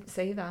 oh, I didn't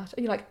say that.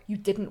 And you're like, you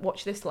didn't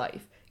watch This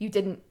Life. You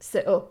didn't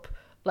sit up,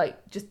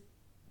 just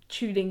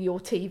tuning your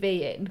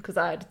TV in, because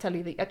I had to tell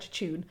you that you had to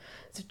tune.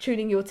 So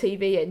tuning your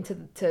TV in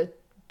to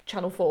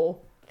Channel 4.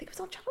 I think it was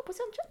on Channel... Was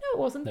it on Channel? No,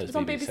 it wasn't. No, it was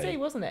on BBC,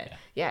 wasn't it?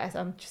 Yeah. Yes,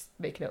 I'm just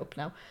making it up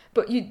now.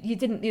 But you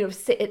didn't,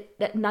 sit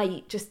at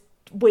night just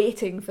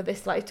waiting for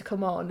This Life to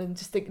come on and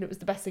just thinking it was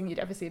the best thing you'd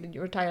ever seen in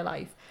your entire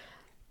life.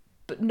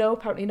 But no,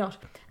 apparently not.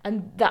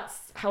 And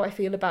that's how I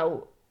feel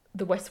about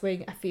The West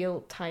Wing. I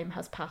feel time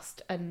has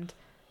passed and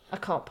I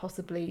can't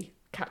possibly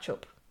catch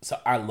up. So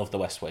I love The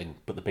West Wing,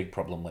 but the big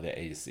problem with it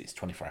is it's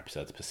 24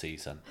 episodes per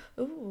season.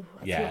 Ooh,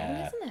 that's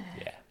long, isn't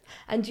it? Yeah.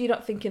 And do you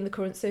not think in the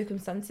current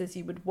circumstances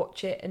you would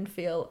watch it and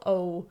feel,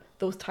 oh,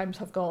 those times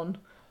have gone,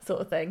 sort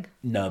of thing?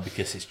 No,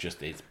 because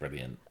it's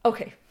brilliant.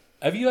 Okay.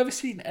 Have you ever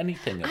seen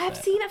anything of it? I've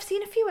seen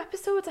a few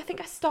episodes. I think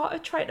I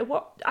started trying to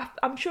watch...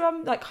 I'm sure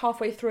I'm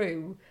halfway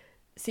through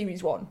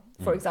series 1,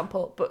 for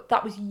example, but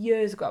that was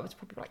years ago. It was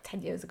probably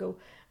 10 years ago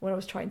when I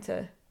was trying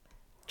to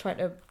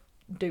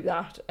do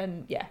that,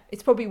 and yeah,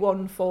 it's probably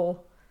one for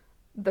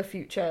the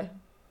future,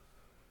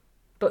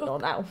 but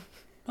not now.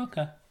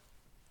 Okay.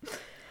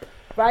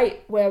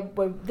 Right, where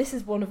this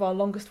is one of our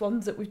longest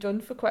ones that we've done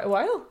for quite a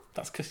while.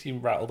 That's because you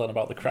rattled on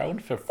about The Crown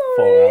for 4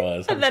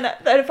 hours. And then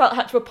I felt I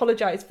had to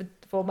apologise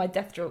for my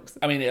death jokes.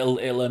 I mean,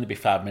 it'll only be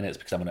 5 minutes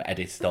because I'm going to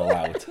edit it all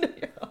out.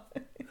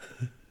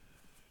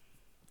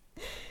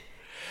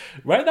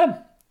 Right then.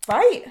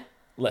 Right.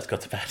 Let's go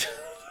to bed.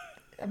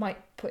 I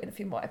might put in a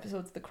few more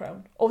episodes of The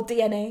Crown. Or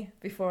DNA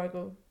before I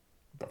go.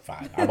 But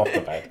fine, I'm off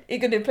to bed. You're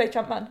going to play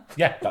Champ Man?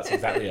 Yeah, that's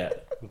exactly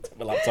it. Take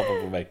my laptop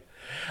over me.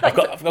 I've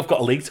got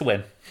a league to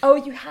win. Oh,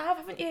 you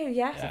haven't you?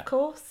 Yes, Yeah. of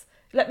course.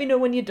 Let me know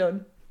when you're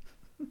done.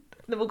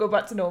 Then we'll go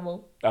back to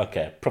normal.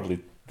 Okay, probably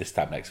this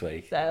time next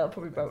week. That'll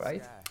probably be about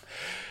right.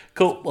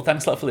 Cool. Well,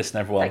 thanks a lot for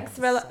listening, everyone. Thanks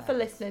for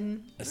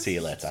listening. See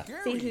you later.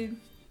 See you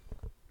soon.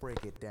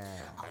 Break it down.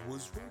 I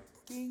was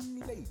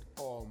working late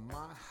on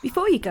my...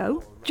 Before you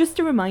go, just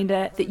a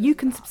reminder that you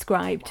can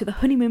subscribe to the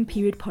Honeymoon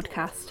Period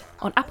podcast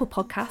on Apple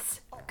Podcasts,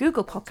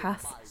 Google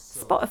Podcasts,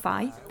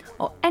 Spotify,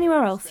 or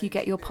anywhere else you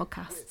get your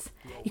podcasts.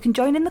 You can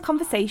join in the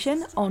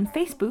conversation on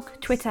Facebook,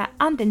 Twitter,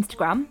 and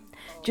Instagram.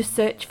 Just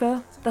search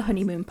for The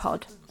Honeymoon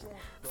Pod.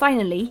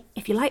 Finally,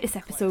 if you like this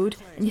episode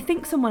and you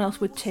think someone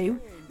else would too,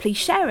 please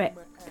share it.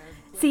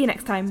 See you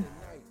next time.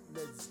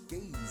 Let's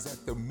gaze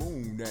at the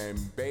moon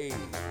and bathe.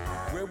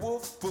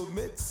 Werewolf for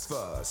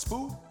mitzvah,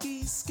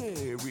 spooky,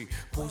 scary.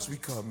 Boys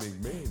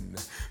becoming men,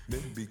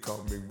 men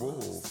becoming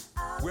wolves.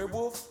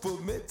 Werewolf for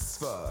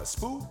mitzvah,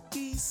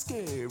 spooky,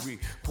 scary.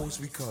 Boys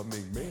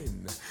becoming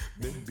men,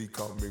 men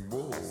becoming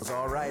wolves.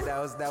 All right, that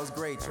was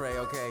great, Trey.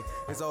 Okay,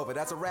 it's over.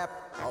 That's a wrap.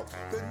 Oh,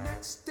 the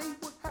next day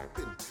what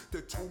happened?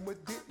 The tumor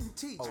didn't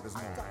teach. Oh, there's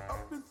more. I got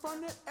up in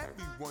front of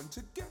everyone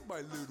to give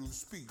my little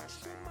speech.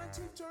 Then my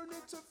teeth turned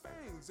into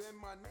fangs and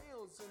my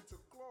nails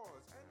into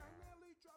claws. And